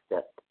or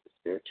accept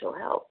spiritual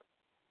help?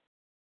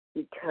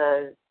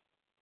 Because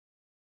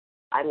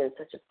I'm in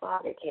such a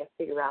fog, I can't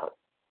figure out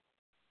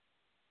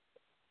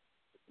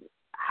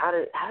how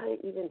to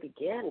even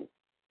begin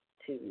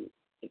to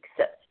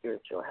accept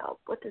spiritual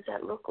help. What does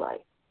that look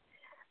like?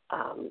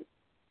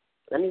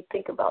 Let me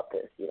think about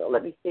this.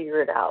 Let me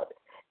figure it out.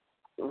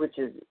 Which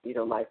is,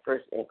 my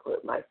first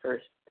input. My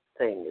first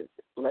thing is,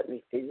 let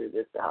me figure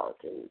this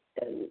out.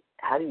 And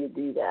how do you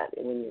do that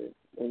when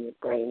your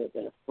brain is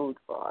in a food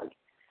fog?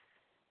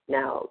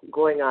 Now,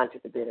 going on to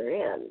the bitter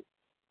end,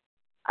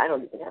 I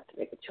don't even have to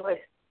make a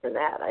choice for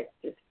that. I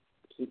just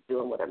keep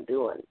doing what I'm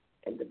doing,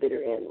 and the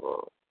bitter end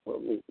will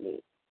meet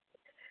me.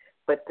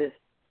 But this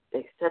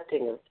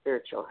accepting of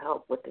spiritual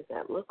help, what does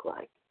that look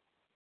like?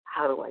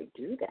 How do I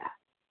do that?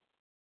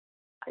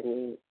 I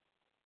mean,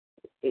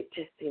 it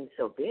just seems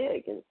so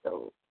big and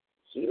so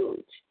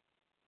huge.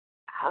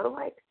 How do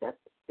I accept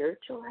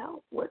spiritual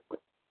help? What?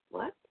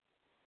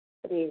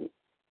 I mean,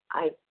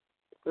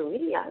 for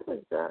me, I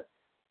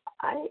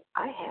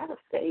had a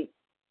faith.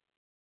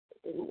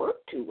 It didn't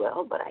work too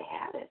well, but I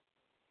had it.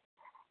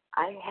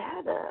 I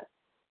had a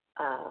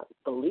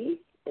belief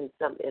in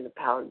a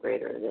power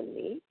greater than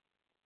me.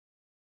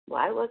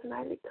 Why wasn't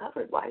I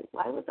recovered? Why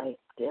was I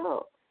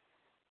still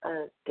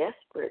a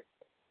desperate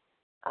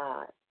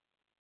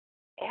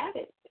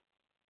addict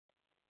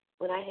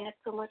when I had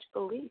so much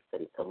belief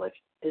and so much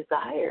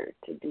desire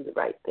to do the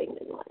right thing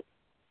in life?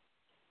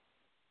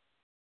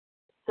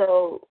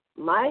 So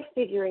my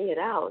figuring it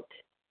out,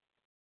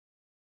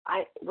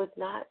 I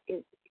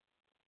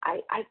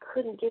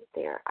couldn't get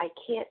there. I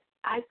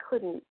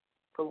couldn't,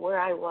 from where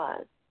I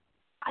was,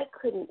 I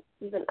couldn't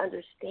even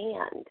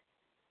understand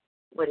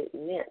what it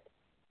meant.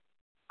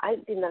 I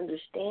didn't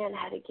understand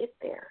how to get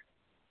there.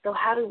 So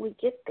how do we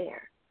get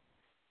there?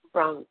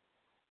 From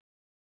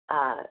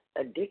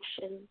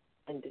addiction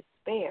and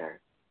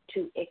despair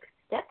to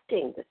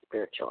accepting the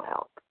spiritual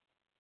help.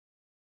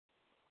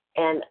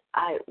 And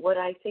what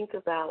I think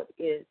about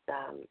is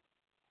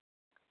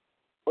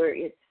where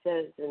it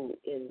says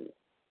in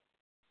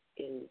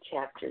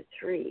chapter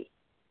 3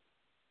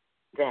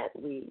 that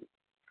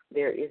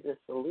there is a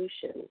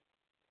solution.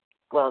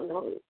 Well,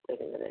 no,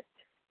 wait a minute.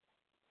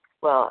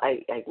 Well,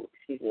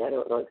 excuse me, I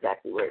don't know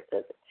exactly where it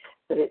says it,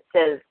 but it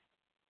says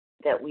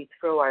that we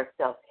throw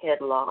ourselves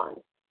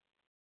headlong,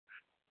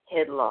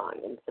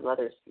 and some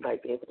others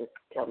might be able to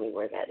tell me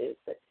where that is,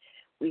 but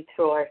we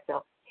throw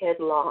ourselves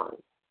headlong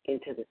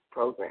into this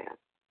program.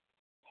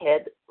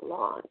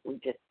 Headlong.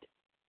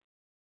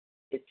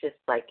 It's just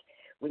like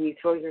when you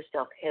throw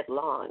yourself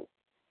headlong,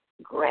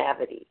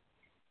 gravity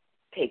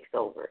takes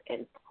over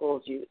and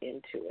pulls you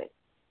into it.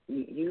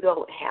 You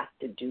don't have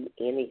to do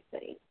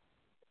anything.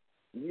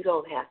 You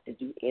don't have to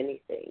do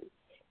anything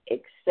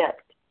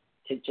except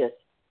to just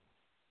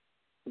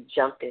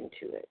jump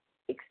into it,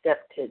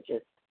 except to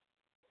just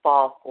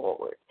fall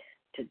forward,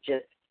 to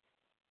just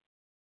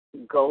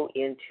go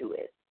into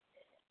it.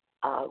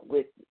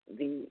 With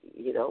we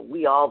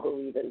all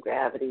believe in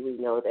gravity. We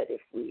know that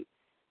if we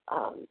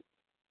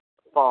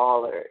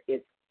fall, or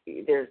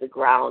there's a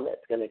ground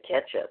that's going to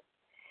catch us,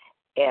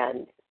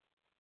 and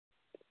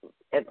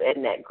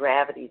that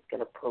gravity is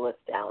going to pull us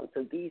down.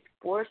 So these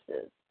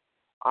forces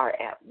are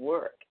at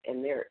work,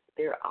 and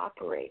they're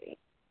operating.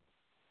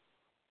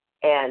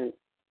 And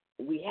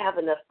we have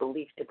enough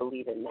belief to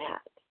believe in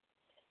that.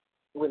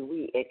 When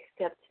we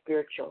accept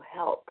spiritual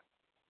help,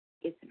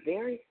 it's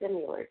very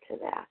similar to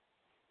that.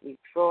 We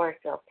throw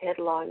ourselves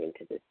headlong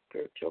into the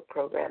spiritual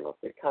program of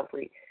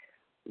recovery.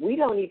 We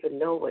don't even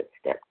know what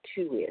step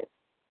 2 is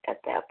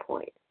at that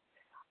point.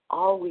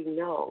 All we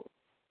know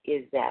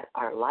is that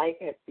our life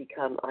has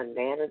become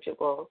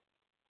unmanageable,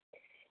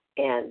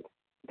 and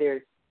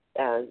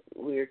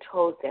we're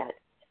told that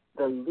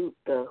the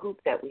hoop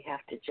that we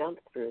have to jump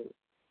through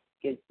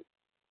is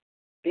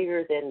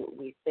bigger than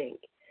we think.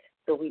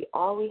 So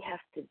all we have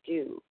to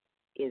do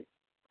is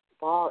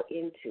fall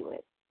into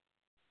it.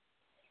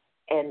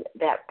 And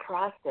that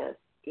process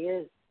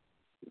is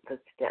the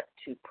step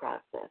 2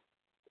 process.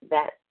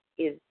 That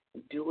is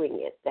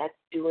doing it. That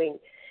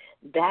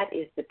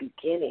is the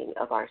beginning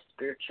of our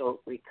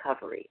spiritual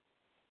recovery.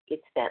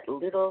 It's that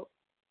little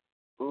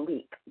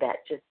leap, that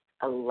just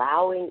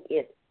allowing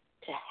it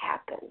to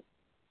happen,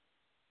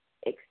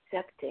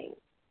 accepting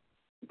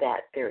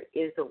that there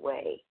is a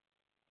way,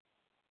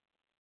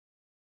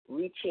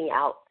 reaching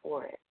out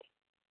for it.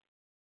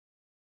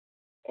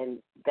 And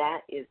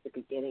that is the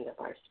beginning of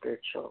our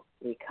spiritual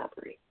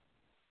recovery.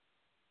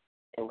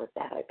 And with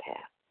that, I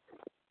pass.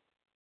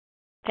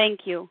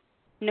 Thank you.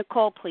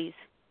 Nicole, please.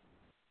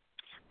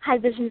 Hi,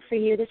 Vision for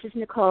You. This is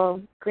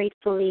Nicole,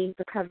 gratefully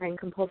recovering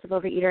compulsive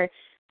overeater.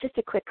 Just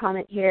a quick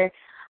comment here.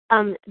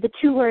 The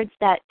 2 words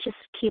that just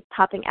keep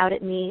popping out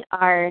at me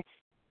are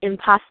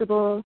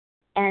impossible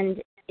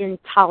and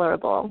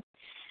intolerable.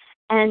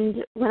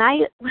 And when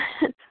I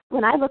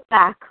look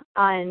back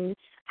on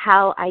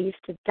how I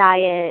used to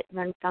diet,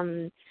 run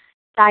from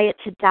diet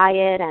to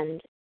diet,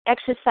 and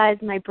exercise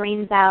my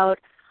brains out,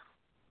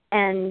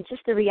 and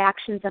just the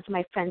reactions of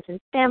my friends and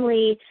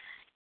family,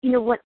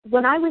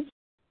 when I was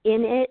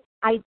in it,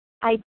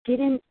 I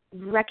didn't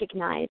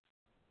recognize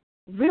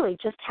really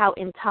just how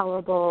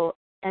intolerable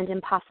and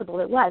impossible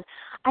it was.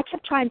 I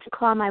kept trying to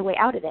claw my way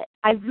out of it.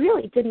 I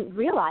really didn't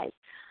realize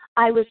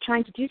I was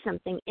trying to do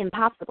something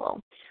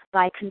impossible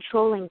by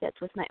controlling this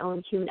with my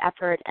own human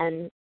effort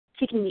and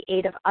seeking the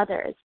aid of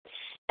others.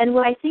 And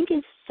what I think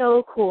is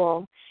so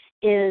cool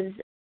is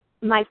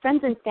my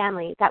friends and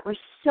family that were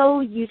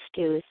so used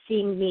to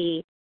seeing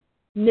me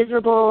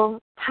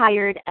miserable,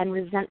 tired, and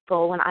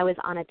resentful when I was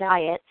on a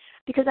diet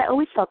because I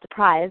always felt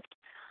deprived.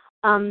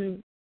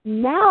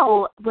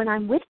 Now, when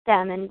I'm with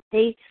them and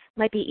they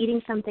might be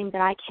eating something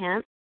that I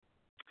can't,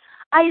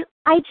 I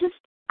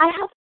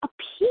have a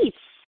peace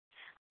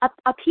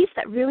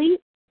that really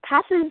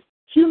passes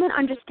human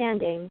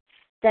understanding,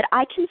 that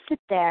I can sit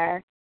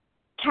there,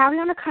 carry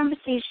on a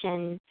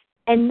conversation,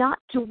 and not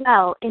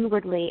dwell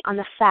inwardly on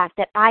the fact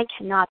that I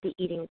cannot be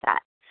eating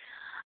that.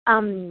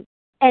 And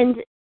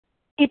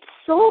it's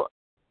so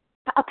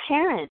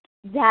apparent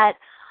that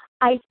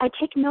I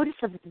take notice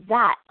of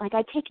that. Like,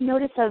 I take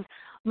notice of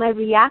my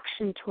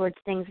reaction towards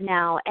things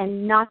now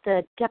and not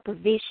the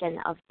deprivation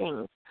of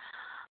things.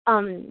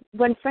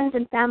 When friends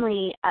and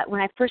family, when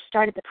I first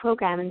started the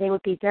program, and they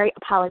would be very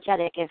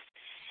apologetic if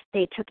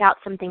they took out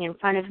something in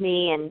front of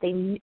me, and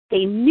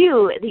they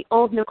knew the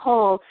old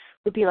Nicole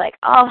would be like,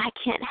 "Oh, I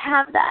can't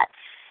have that."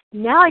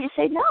 Now I just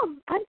say, "No,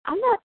 I'm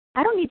not.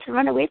 I don't need to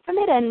run away from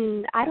it,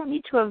 and I don't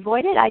need to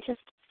avoid it.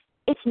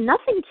 It's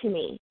nothing to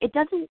me. It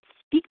doesn't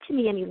speak to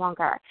me any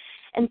longer."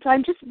 And so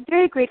I'm just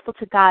very grateful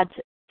to God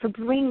for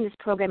bringing this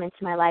program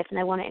into my life, and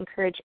I want to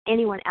encourage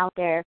anyone out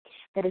there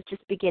that is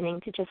just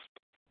beginning to just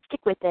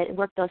stick with it and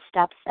work those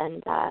steps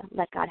and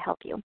let God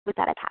help you. With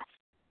that, I pass.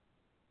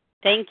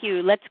 Thank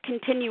you. Let's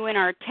continue in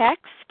our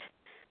text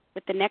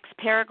with the next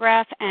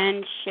paragraph.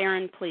 And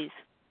Sharon, please.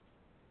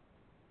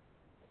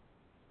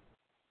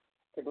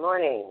 Good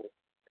morning.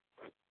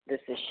 This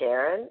is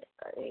Sharon,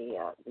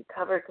 a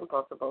recovered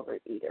compulsive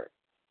overeater.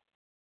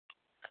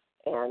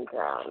 And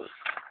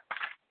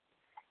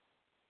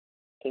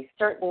a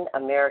certain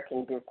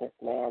American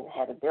businessman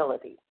had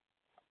ability,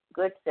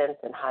 good sense,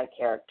 and high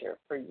character.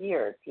 For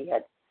years, he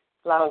had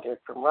floundered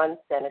from one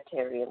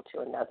sanitarium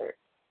to another.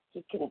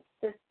 He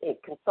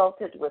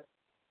consulted with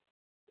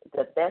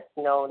the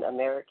best-known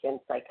American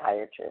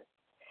psychiatrist.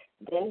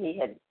 Then he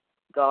had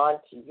gone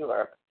to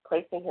Europe,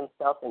 placing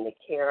himself in the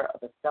care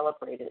of a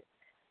celebrated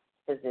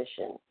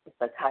physician, the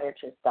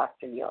psychiatrist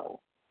Dr. Jung,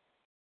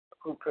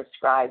 who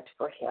prescribed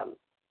for him.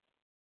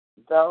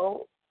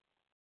 Though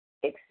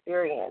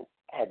experience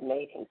had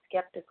made him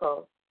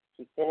skeptical,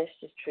 he finished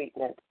his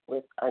treatment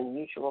with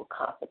unusual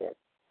confidence.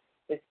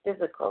 His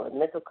physical and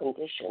mental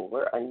condition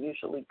were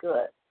unusually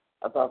good.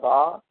 Above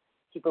all,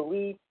 he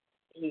believed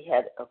he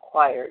had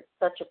acquired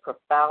such a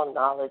profound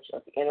knowledge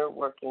of inner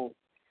workings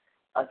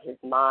of his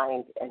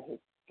mind and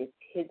its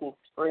hidden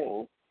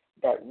springs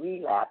that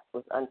relapse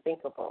was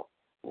unthinkable.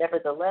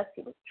 Nevertheless,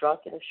 he was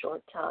drunk in a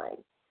short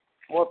time.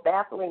 More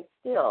baffling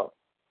still,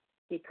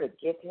 he could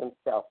give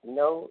himself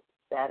no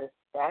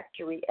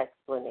satisfactory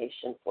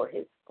explanation for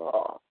his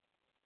fall.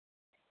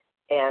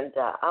 And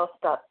I'll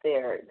stop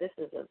there. This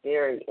is a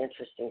very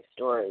interesting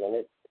story, and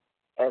it's,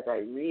 as I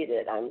read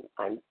it,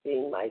 I'm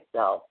seeing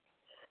myself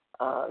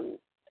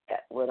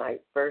when I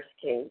first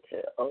came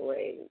to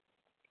OA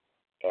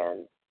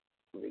and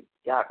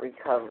got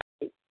recovered.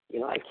 You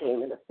know, I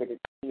came in a fit of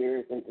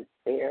tears and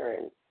despair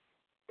and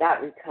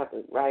got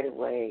recovered right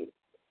away,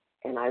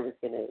 and I was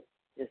going to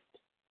just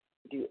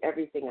do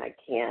everything I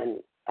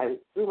can. I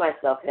threw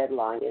myself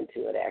headlong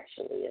into it,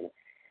 actually,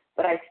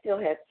 but I still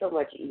had so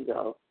much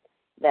ego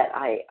that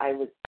I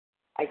was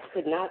I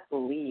could not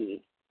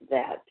believe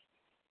that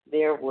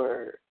there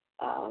were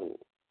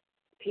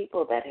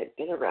people that had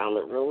been around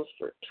the rules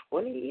for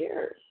 20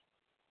 years,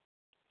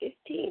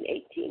 15,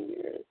 18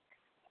 years.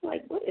 I'm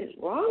like, what is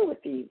wrong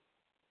with these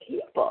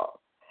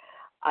people?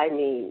 I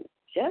mean,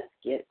 just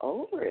get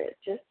over it.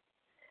 Just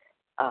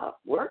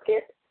work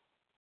it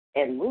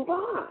and move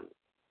on.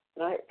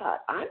 And I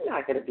thought, I'm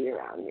not going to be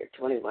around here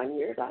 21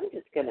 years. I'm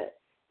just going to,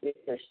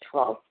 there's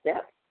 12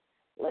 steps.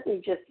 Let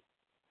me just,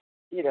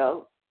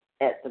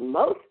 at the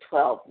most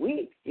 12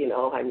 weeks,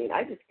 I mean,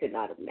 I just could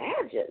not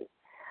imagine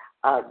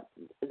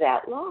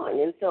that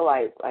long. And so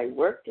I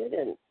worked it,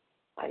 and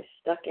I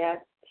stuck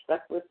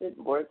with it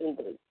more than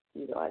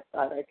I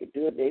thought I could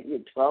do it maybe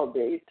in 12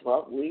 days,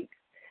 12 weeks,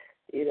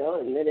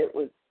 and then it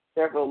was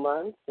several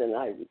months, and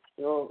I was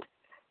still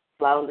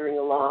floundering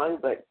along,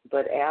 but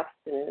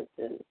abstinent,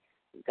 and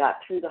got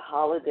through the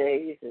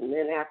holidays. And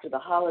then after the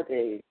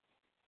holidays,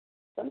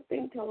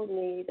 something told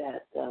me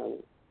that,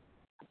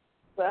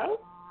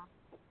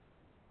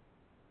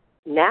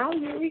 now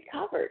you're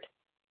recovered.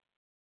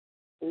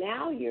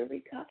 Now you're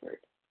recovered.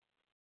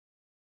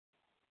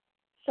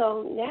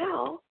 So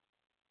now,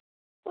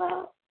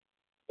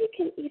 you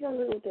can eat a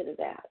little bit of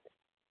that.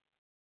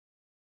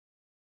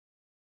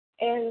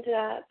 And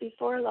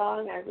before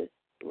long, I was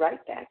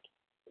right back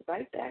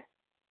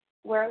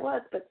where I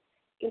was. But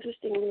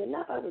interestingly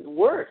enough, I was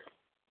worse.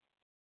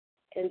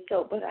 And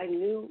so, but I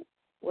knew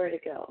where to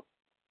go.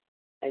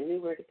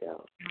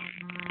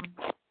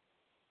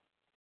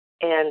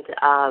 And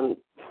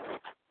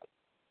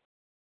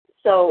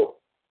so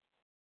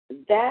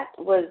that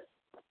was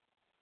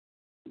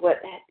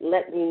what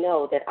let me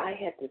know that I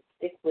had to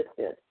stick with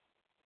this,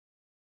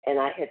 and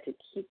I had to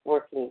keep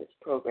working this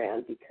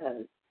program,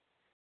 because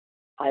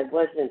I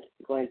wasn't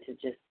going to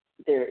just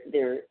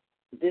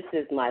this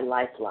is my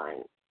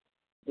lifeline.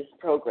 This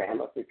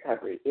program of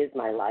recovery is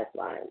my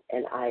lifeline,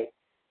 and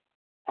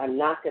I'm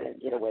not going to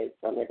get away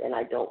from it, and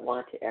I don't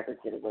want to ever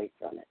get away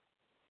from it.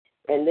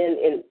 And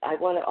then I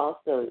want to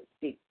also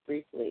speak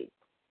briefly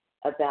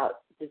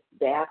about this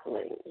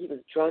baffling. He was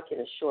drunk in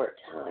a short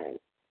time.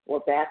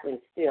 More baffling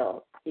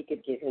still, he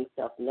could give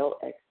himself no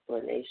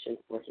explanation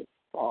for his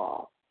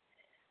fall.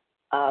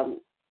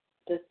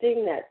 The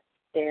thing that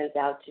stands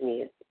out to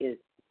me is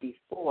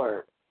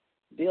before,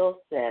 Bill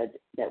said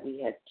that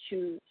we had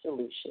two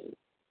solutions,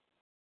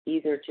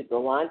 either to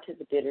go on to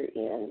the bitter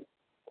end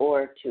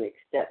or to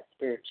accept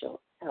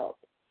spiritual help.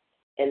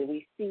 And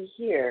we see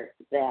here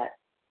that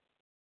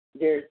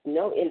there's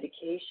no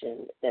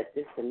indication that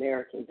this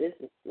American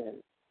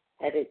businessman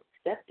had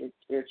accepted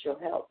spiritual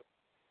help.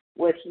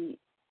 What he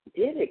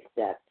did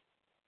accept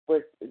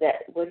was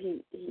that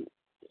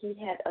he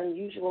had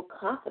unusual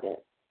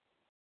confidence.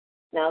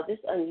 Now, this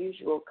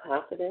unusual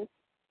confidence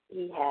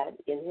he had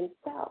in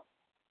himself.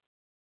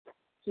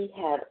 He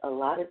had a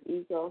lot of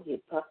ego. He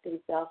had puffed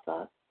himself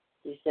up.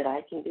 He said,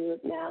 I can do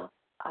it now.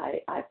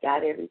 I've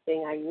got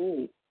everything I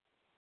need.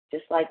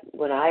 Just like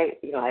when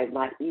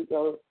my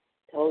ego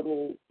told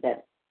me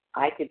that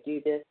I could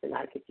do this and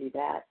I could do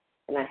that,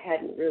 and I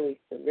hadn't really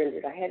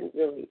surrendered. I hadn't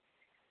really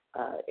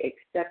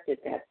accepted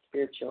that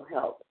spiritual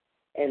help.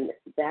 And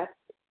that's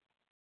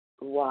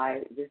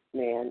why this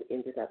man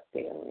ended up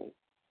failing,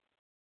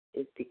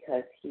 is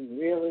because he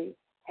really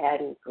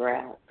hadn't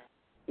grasped.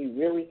 He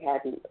really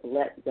hadn't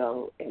let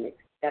go and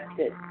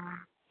accepted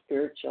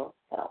spiritual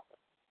help.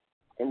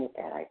 And with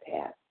that, I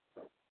pass.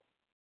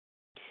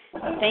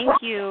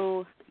 Thank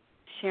you,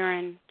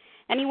 Sharon.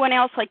 Anyone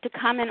else like to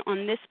comment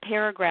on this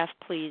paragraph,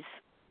 please?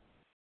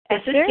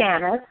 This is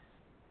Janice.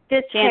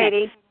 It's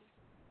Katie.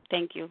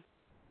 Thank you.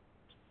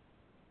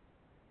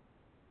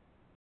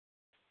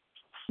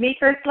 Me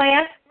first,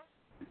 Leah?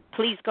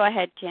 Please go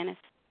ahead, Janice.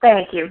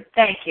 Thank you.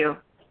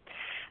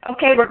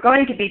 Okay, we're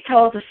going to be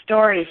told a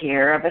story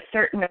here of a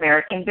certain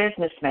American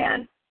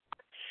businessman.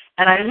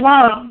 And I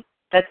love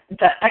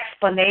the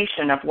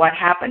explanation of what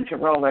happened to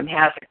Roland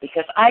Hazard,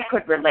 because I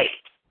could relate.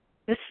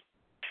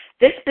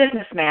 This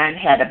businessman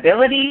had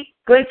ability,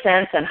 good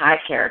sense, and high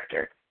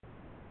character.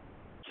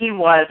 He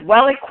was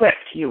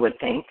well-equipped, you would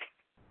think.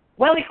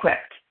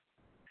 Well-equipped.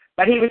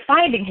 But he was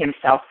finding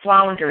himself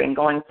floundering,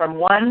 going from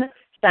one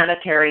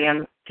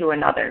sanitarium to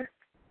another,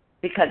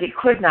 because he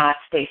could not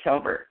stay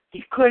sober.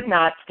 He could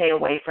not stay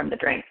away from the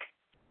drink.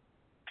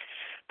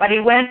 But he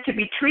went to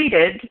be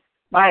treated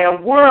by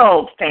a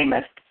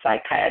world-famous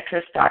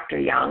psychiatrist, Dr.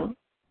 Young,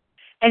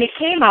 and he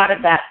came out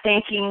of that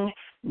thinking,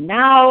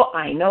 now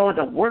I know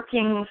the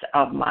workings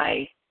of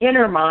my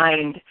inner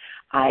mind.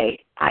 I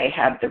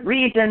have the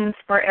reasons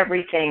for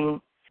everything.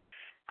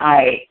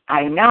 I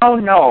now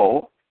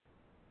know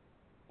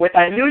with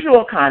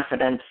unusual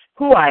confidence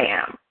who I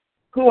am.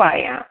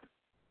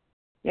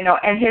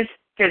 And his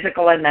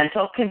physical and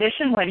mental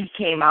condition when he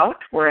came out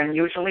were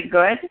unusually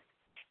good,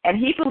 and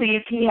he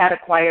believed he had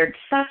acquired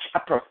such a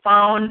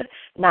profound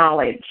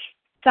knowledge,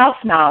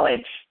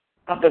 self-knowledge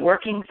of the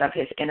workings of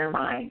his inner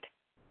mind.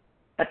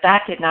 But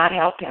that did not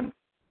help him.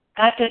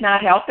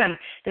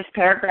 This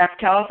paragraph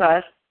tells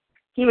us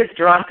he was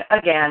drunk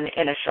again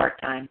in a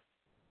short time.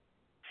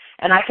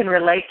 And I can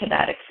relate to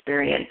that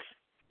experience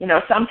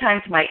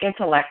Sometimes my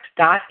intellect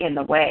got in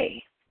the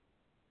way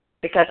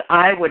because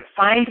I would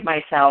find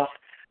myself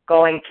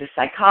going to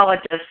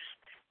psychologists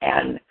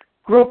and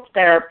group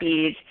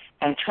therapies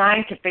and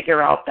trying to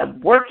figure out the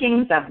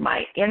workings of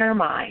my inner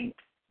mind,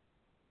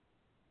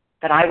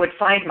 that I would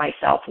find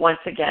myself once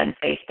again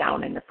face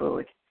down in the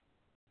food.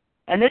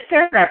 And this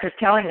paragraph is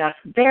telling us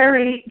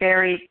very,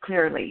 very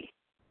clearly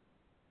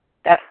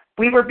that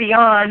we were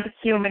beyond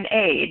human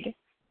aid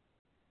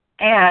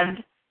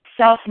and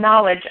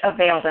self-knowledge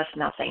availed us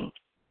nothing.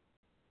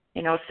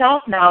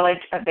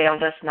 Self-knowledge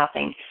availed us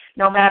nothing.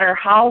 No matter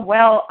how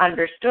well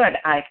understood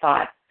I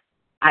thought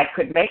I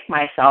could make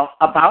myself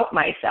about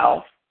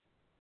myself,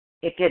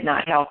 it did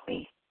not help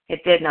me.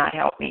 It did not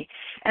help me.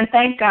 And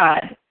thank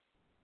God,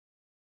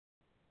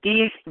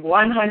 these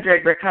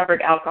 100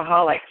 recovered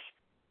alcoholics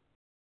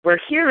were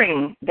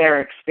hearing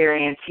their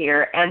experience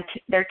here, and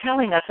they're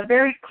telling us a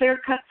very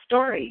clear-cut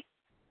story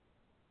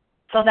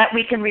so that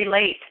we can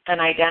relate and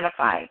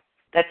identify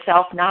that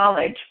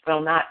self-knowledge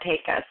will not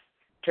take us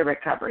to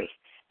recovery.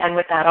 And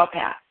with that, I'll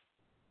pass.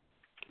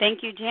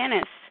 Thank you,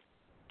 Janice.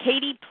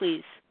 Katie,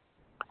 please,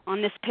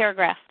 on this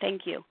paragraph.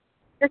 Thank you.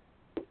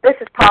 This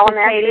is Paula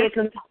Matthews.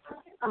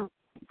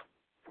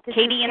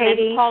 Katie and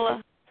then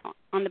Paula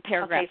on the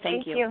paragraph. Okay,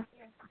 thank you.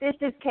 This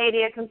is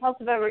Katie, a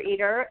compulsive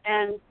overeater,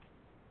 and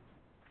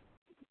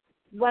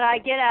what I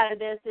get out of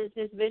this is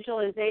this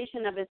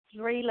visualization of a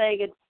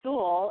three-legged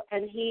stool,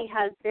 and he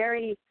has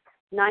very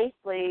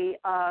nicely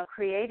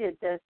created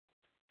this.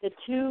 The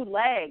two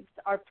legs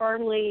are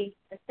firmly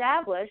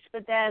established,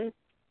 but then,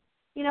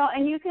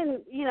 and you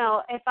can,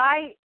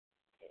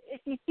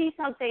 if you see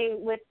something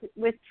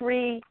with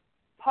three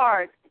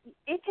parts,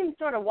 it can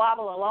sort of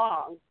wobble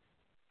along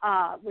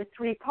with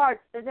three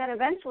parts, but then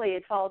eventually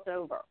it falls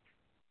over.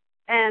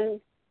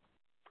 And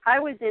I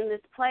was in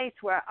this place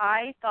where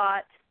I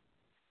thought,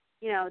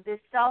 this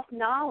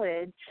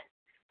self-knowledge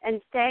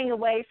and staying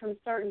away from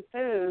certain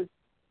foods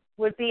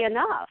would be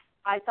enough.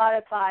 I thought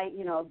if I,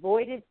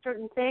 avoided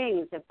certain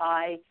things, if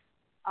I,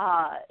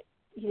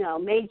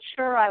 made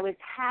sure I was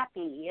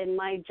happy in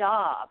my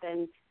job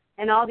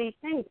and all these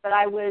things, but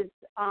I was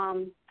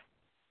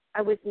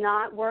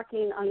not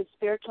working on the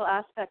spiritual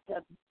aspect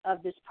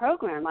of this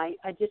program. I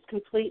just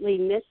completely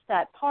missed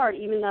that part,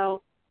 even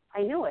though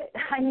I knew it.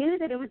 I knew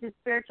that it was a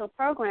spiritual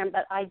program,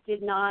 but I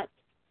did not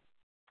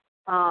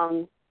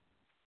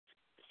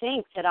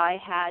think that I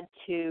had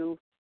to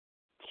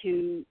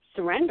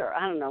surrender.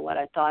 I don't know what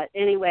I thought.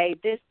 Anyway,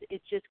 this is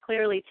just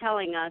clearly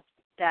telling us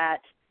that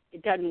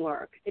it doesn't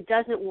work. It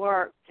doesn't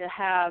work to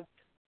have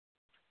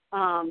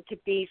to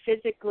be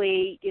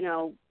physically,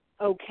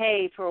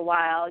 okay for a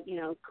while,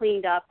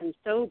 cleaned up and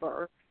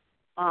sober,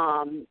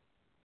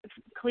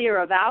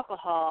 clear of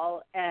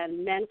alcohol,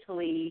 and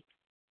mentally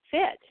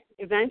fit.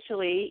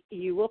 Eventually,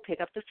 you will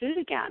pick up the food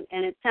again.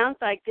 And it sounds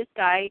like this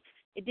guy,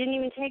 it didn't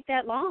even take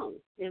that long.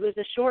 It was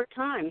a short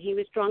time. He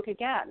was drunk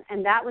again.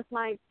 And that was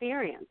my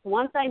experience.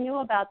 Once I knew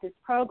about this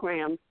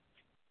program,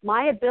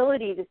 my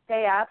ability to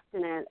stay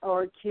abstinent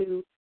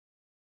it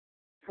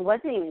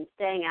wasn't even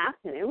staying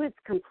abstinent. It was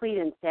complete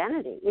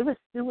insanity. It was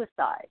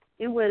suicide.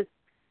 It was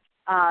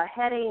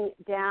heading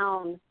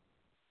down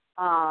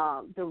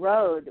the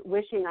road,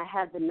 wishing I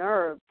had the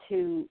nerve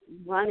to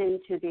run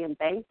into the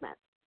embankment.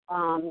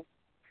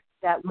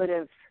 That would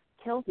have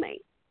killed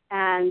me.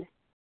 And,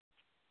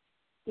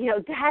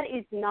 that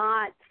is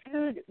not,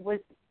 food was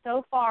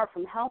so far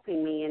from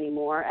helping me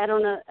anymore. I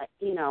don't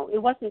know,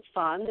 it wasn't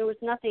fun. There was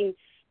nothing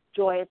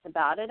joyous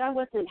about it. I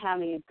wasn't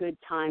having a good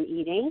time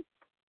eating.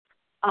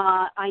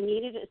 I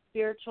needed a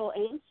spiritual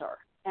answer.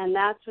 And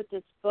that's what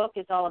this book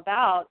is all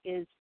about,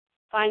 is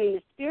finding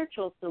the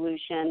spiritual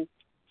solution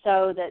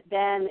so that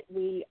then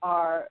we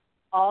are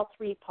all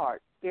three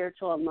parts,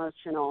 spiritual,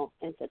 emotional,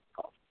 and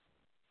physical.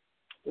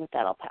 With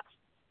that, I'll pass.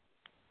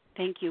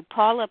 Thank you.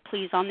 Paula,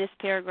 please, on this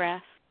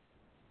paragraph.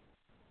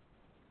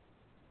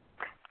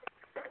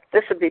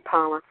 This would be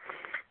Paula.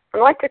 I'd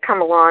like to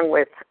come along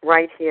with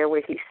right here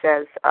where he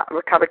says,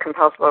 recovered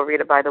compulsive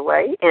overeater, by the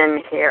way,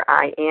 and here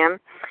I am.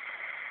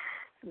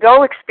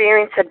 Though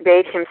experience had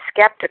made him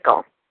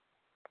skeptical.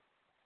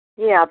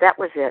 Yeah, that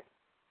was it.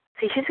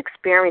 See, his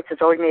experience has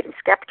always made him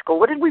skeptical.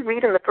 What did we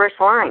read in the first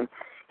line?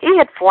 He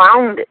had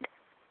floundered.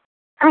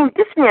 I mean,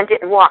 this man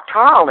didn't walk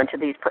tall into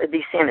these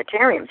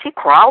sanitariums. He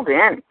crawled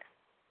in.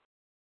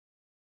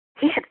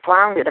 He had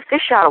floundered, a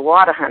fish out of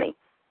water, honey.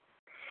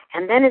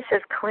 And then it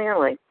says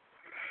clearly,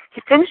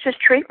 he finished his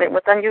treatment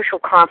with unusual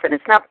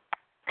confidence. Now,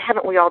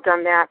 haven't we all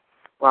done that?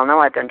 Well, no,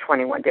 I've done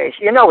 21 days.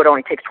 It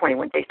only takes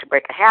 21 days to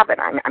break a habit.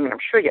 I'm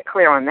sure you're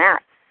clear on that.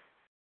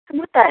 And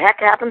what the heck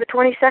happened the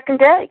 22nd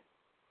day?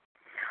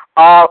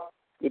 Oh,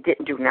 you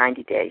didn't do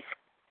 90 days.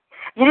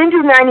 You didn't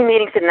do 90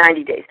 meetings in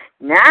 90 days.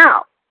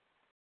 Now,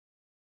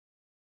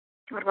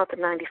 what about the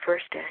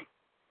 91st day?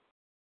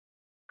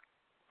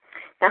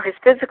 Now, his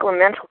physical and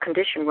mental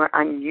condition were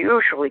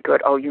unusually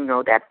good. Oh, you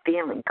know that,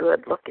 feeling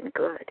good, looking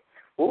good.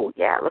 Oh,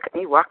 yeah, look at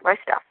me, walk my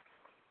stuff.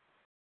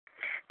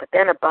 But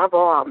then above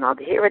all, now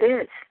here it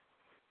is.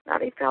 Now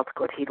he felt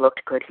good, he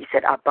looked good. He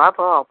said, above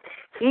all,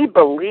 he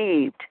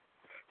believed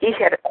He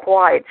had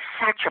acquired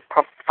such a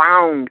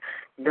profound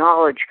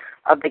knowledge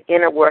of the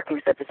inner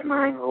workings of his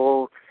mind.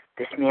 Oh,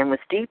 this man was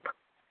deep,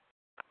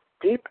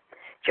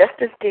 just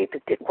as deep.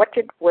 What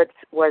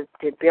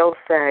did Bill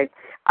say?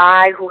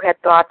 I, who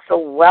had thought so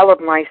well of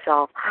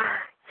myself,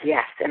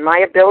 yes, and my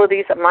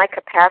abilities and my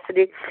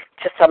capacity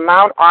to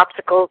surmount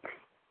obstacles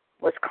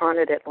was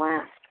cornered at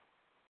last.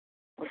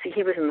 Well, see,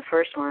 he was in the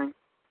first line.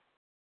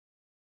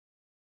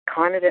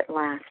 Cornered at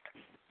last.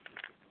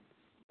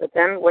 But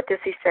then what does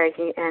he say?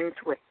 He ends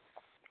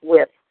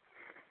with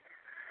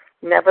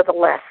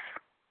nevertheless,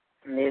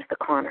 and there's the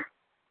corner.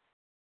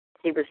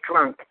 He was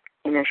drunk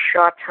in a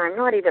short time,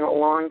 not even a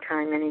long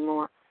time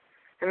anymore.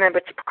 Remember,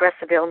 it's a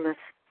progressive illness.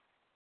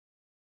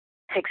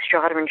 It takes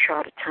shorter and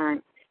shorter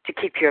time to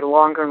keep you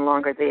longer and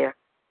longer there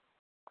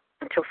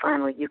until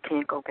finally you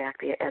can't go back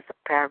there, as the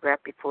paragraph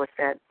before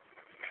said.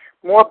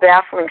 More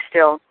baffling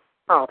still,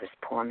 oh, this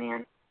poor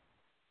man.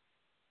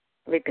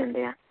 We've been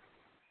there.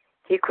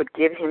 He could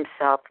give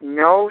himself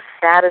no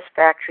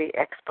satisfactory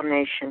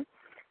explanation.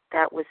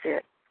 That was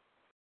it.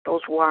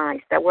 Those whys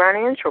that were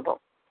unanswerable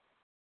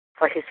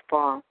for his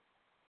fall.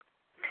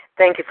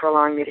 Thank you for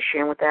allowing me to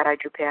share. And with that, I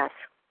do pass.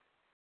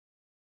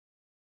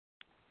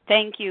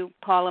 Thank you,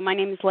 Paula. My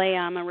name is Leah.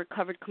 I'm a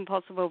recovered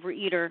compulsive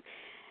overeater.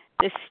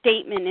 This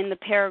statement in the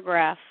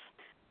paragraph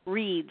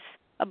reads,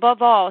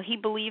 above all, he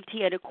believed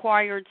he had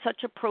acquired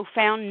such a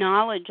profound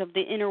knowledge of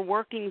the inner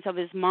workings of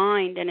his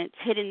mind and its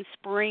hidden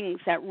springs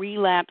that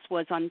relapse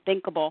was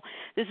unthinkable.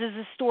 This is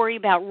a story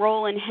about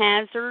Roland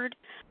Hazard.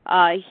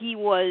 He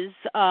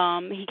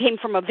came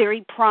from a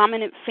very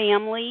prominent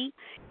family,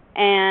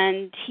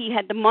 and he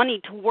had the money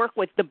to work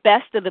with the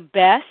best of the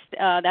best.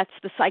 That's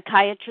the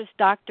psychiatrist,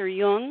 Dr.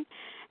 Jung.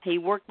 He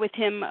worked with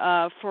him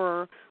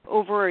for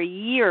over a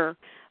year.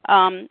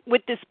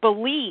 With this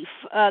belief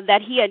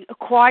that he had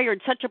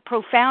acquired such a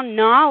profound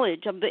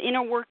knowledge of the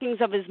inner workings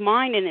of his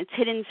mind and its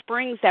hidden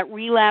springs that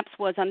relapse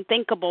was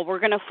unthinkable. We're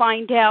going to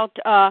find out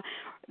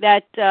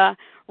that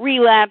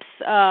relapse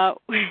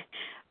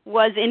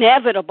was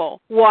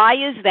inevitable. Why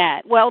is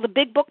that? Well, the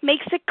Big Book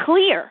makes it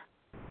clear.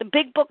 The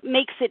Big Book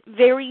makes it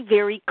very,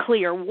 very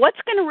clear.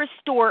 What's going to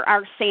restore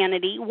our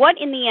sanity?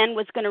 What in the end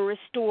was going to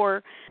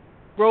restore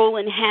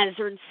Roland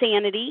Hazard's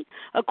sanity?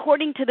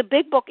 According to the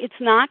Big Book, it's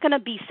not going to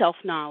be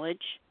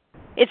self-knowledge.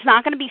 It's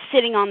not going to be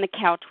sitting on the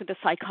couch with a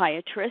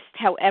psychiatrist,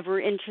 however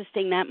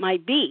interesting that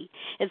might be.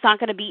 It's not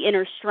going to be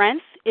inner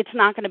strength. It's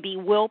not going to be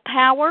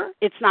willpower.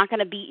 It's not going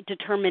to be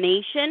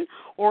determination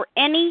or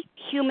any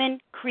human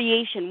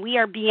creation. We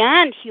are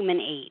beyond human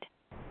aid.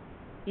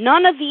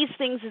 None of these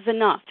things is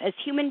enough. As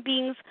human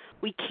beings,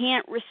 we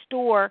can't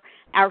restore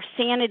our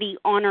sanity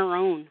on our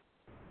own.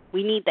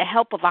 We need the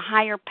help of a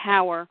higher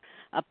power,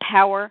 a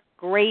power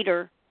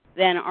greater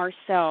than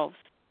ourselves.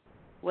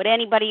 Would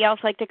anybody else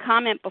like to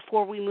comment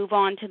before we move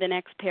on to the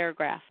next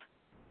paragraph?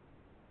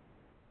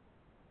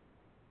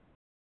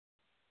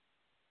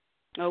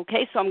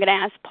 Okay, so I'm going to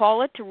ask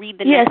Paula to read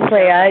the next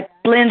paragraph. Yes,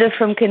 Leah. Linda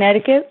from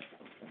Connecticut.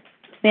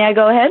 May I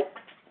go ahead?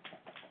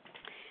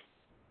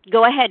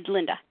 Go ahead,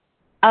 Linda.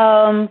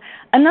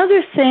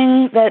 Another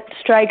thing that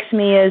strikes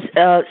me is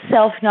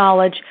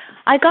self-knowledge.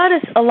 I got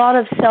a lot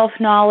of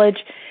self-knowledge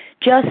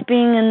just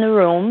being in the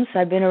rooms.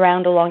 I've been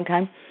around a long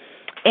time.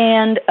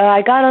 And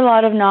I got a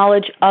lot of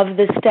knowledge of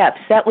the steps.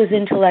 That was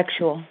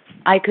intellectual.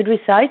 I could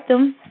recite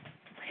them,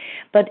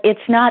 but it's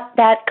not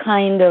that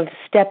kind of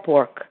step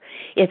work.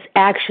 It's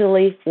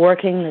actually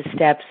working the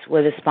steps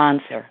with a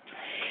sponsor.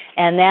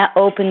 And that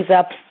opens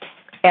up,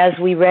 as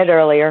we read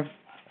earlier,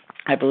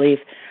 I believe,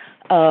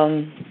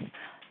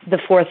 the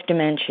fourth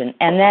dimension.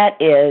 And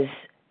that is,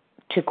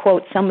 to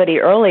quote somebody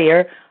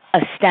earlier,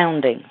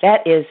 astounding.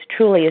 That is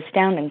truly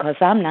astounding because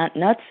I'm not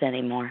nuts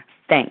anymore.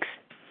 Thanks.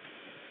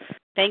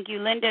 Thank you,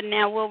 Linda.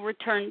 Now we'll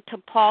return to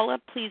Paula,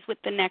 please, with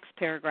the next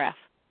paragraph.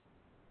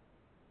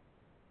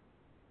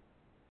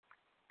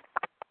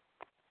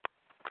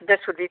 This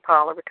would be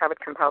Paula, recovered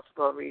compulsive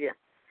overeater.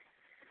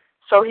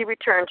 So he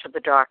returned to the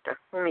doctor,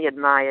 whom he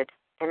admired,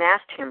 and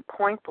asked him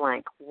point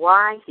blank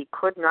why he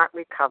could not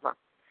recover.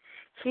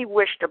 He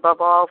wished above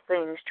all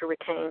things to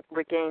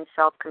regain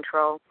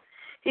self-control.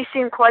 He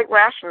seemed quite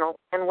rational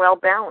and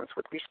well-balanced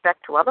with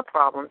respect to other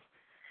problems,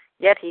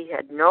 yet he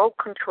had no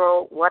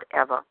control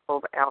whatever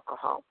over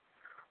alcohol.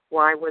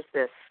 Why was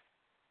this?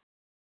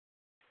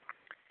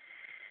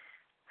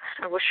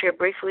 I will share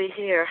briefly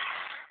here.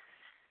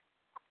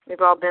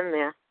 We've all been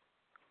there.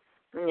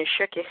 And you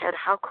shook your head,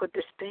 how could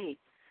this be?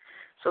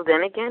 So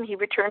then again, he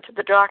returned to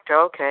the doctor.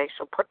 Okay,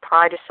 so put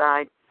pride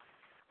aside,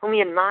 whom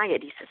he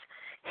admired. He says,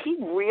 he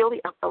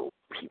really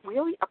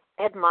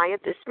admired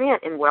this man,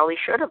 and well, he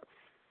should have.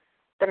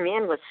 The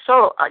man was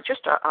so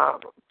just a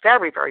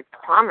very, very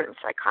prominent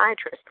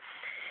psychiatrist.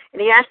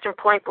 And he asked him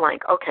point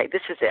blank, okay,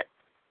 this is it.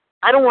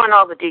 I don't want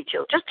all the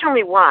details. Just tell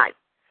me why.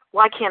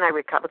 Why can't I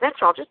recover?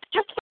 That's all. Just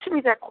answer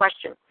me that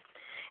question.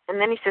 And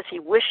then he says he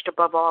wished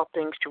above all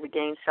things to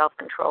regain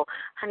self-control.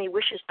 Honey,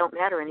 wishes don't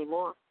matter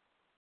anymore.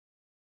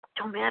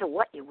 Don't matter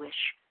what you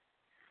wish.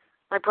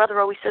 My brother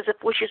always says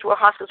if wishes were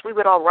horses, we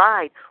would all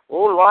ride.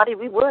 Oh, Lordy,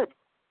 we would.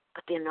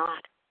 But they're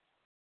not.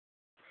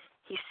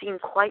 He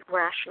seemed quite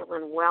rational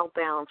and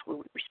well-balanced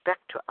with respect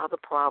to other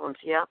problems.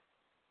 Yeah,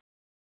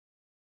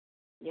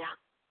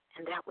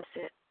 and that was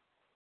it.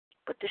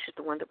 But this is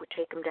the one that would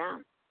take him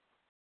down.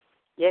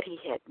 Yet he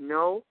had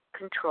no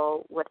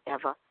control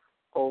whatever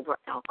over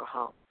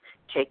alcohol.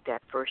 Take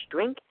that first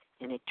drink,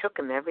 and it took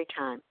him every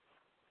time.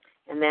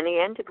 And then he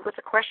ended with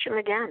a question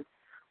again.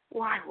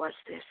 Why was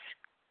this?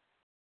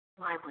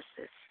 Why was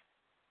this?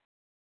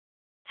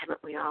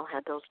 Haven't we all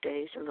had those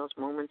days and those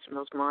moments and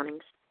those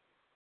mornings?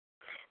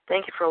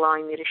 Thank you for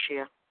allowing me to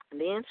share. And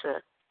the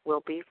answer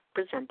will be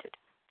presented.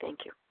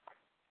 Thank you.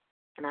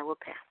 And I will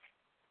pass.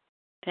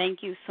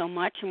 Thank you so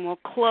much. And we'll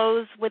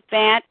close with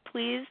that,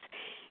 please.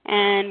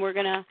 And we're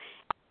going to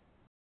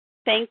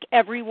thank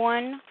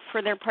everyone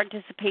for their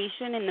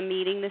participation in the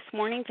meeting this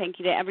morning. Thank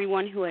you to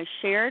everyone who has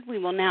shared. We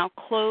will now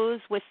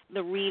close with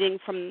the reading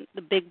from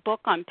the Big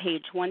Book on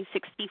page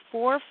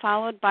 164,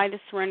 followed by the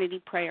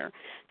Serenity Prayer.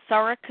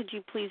 Sarah, could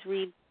you please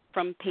read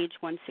from page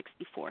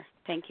 164?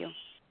 Thank you.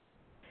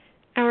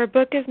 Our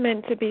book is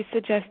meant to be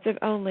suggestive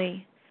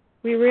only.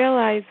 We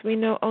realize we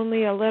know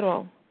only a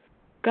little.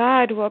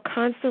 God will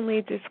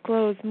constantly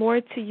disclose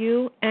more to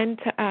you and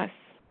to us.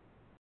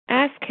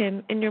 Ask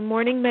Him in your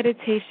morning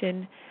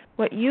meditation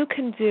what you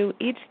can do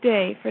each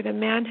day for the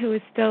man who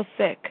is still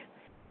sick.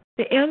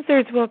 The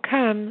answers will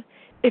come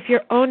if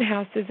your own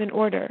house is in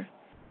order.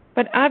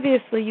 But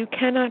obviously you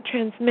cannot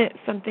transmit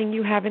something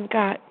you haven't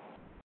got.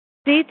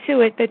 See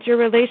to it that your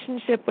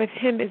relationship with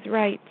Him is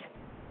right,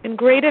 and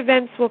great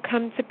events will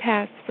come to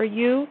pass for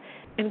you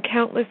and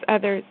countless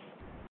others.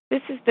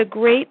 This is the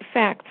great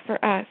fact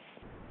for us.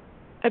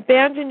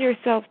 Abandon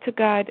yourself to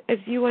God as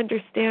you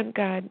understand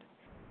God.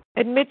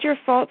 Admit your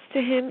faults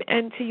to Him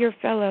and to your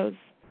fellows.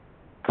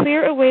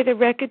 Clear away the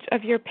wreckage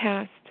of your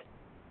past.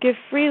 Give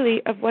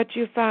freely of what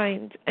you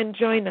find, and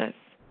join us.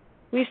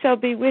 We shall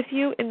be with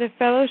you in the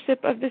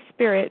fellowship of the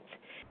Spirit,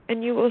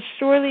 and you will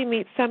surely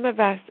meet some of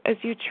us as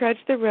you trudge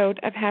the road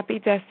of happy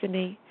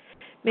destiny.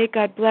 May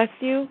God bless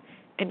you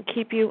and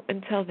keep you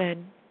until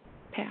then.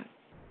 Pass.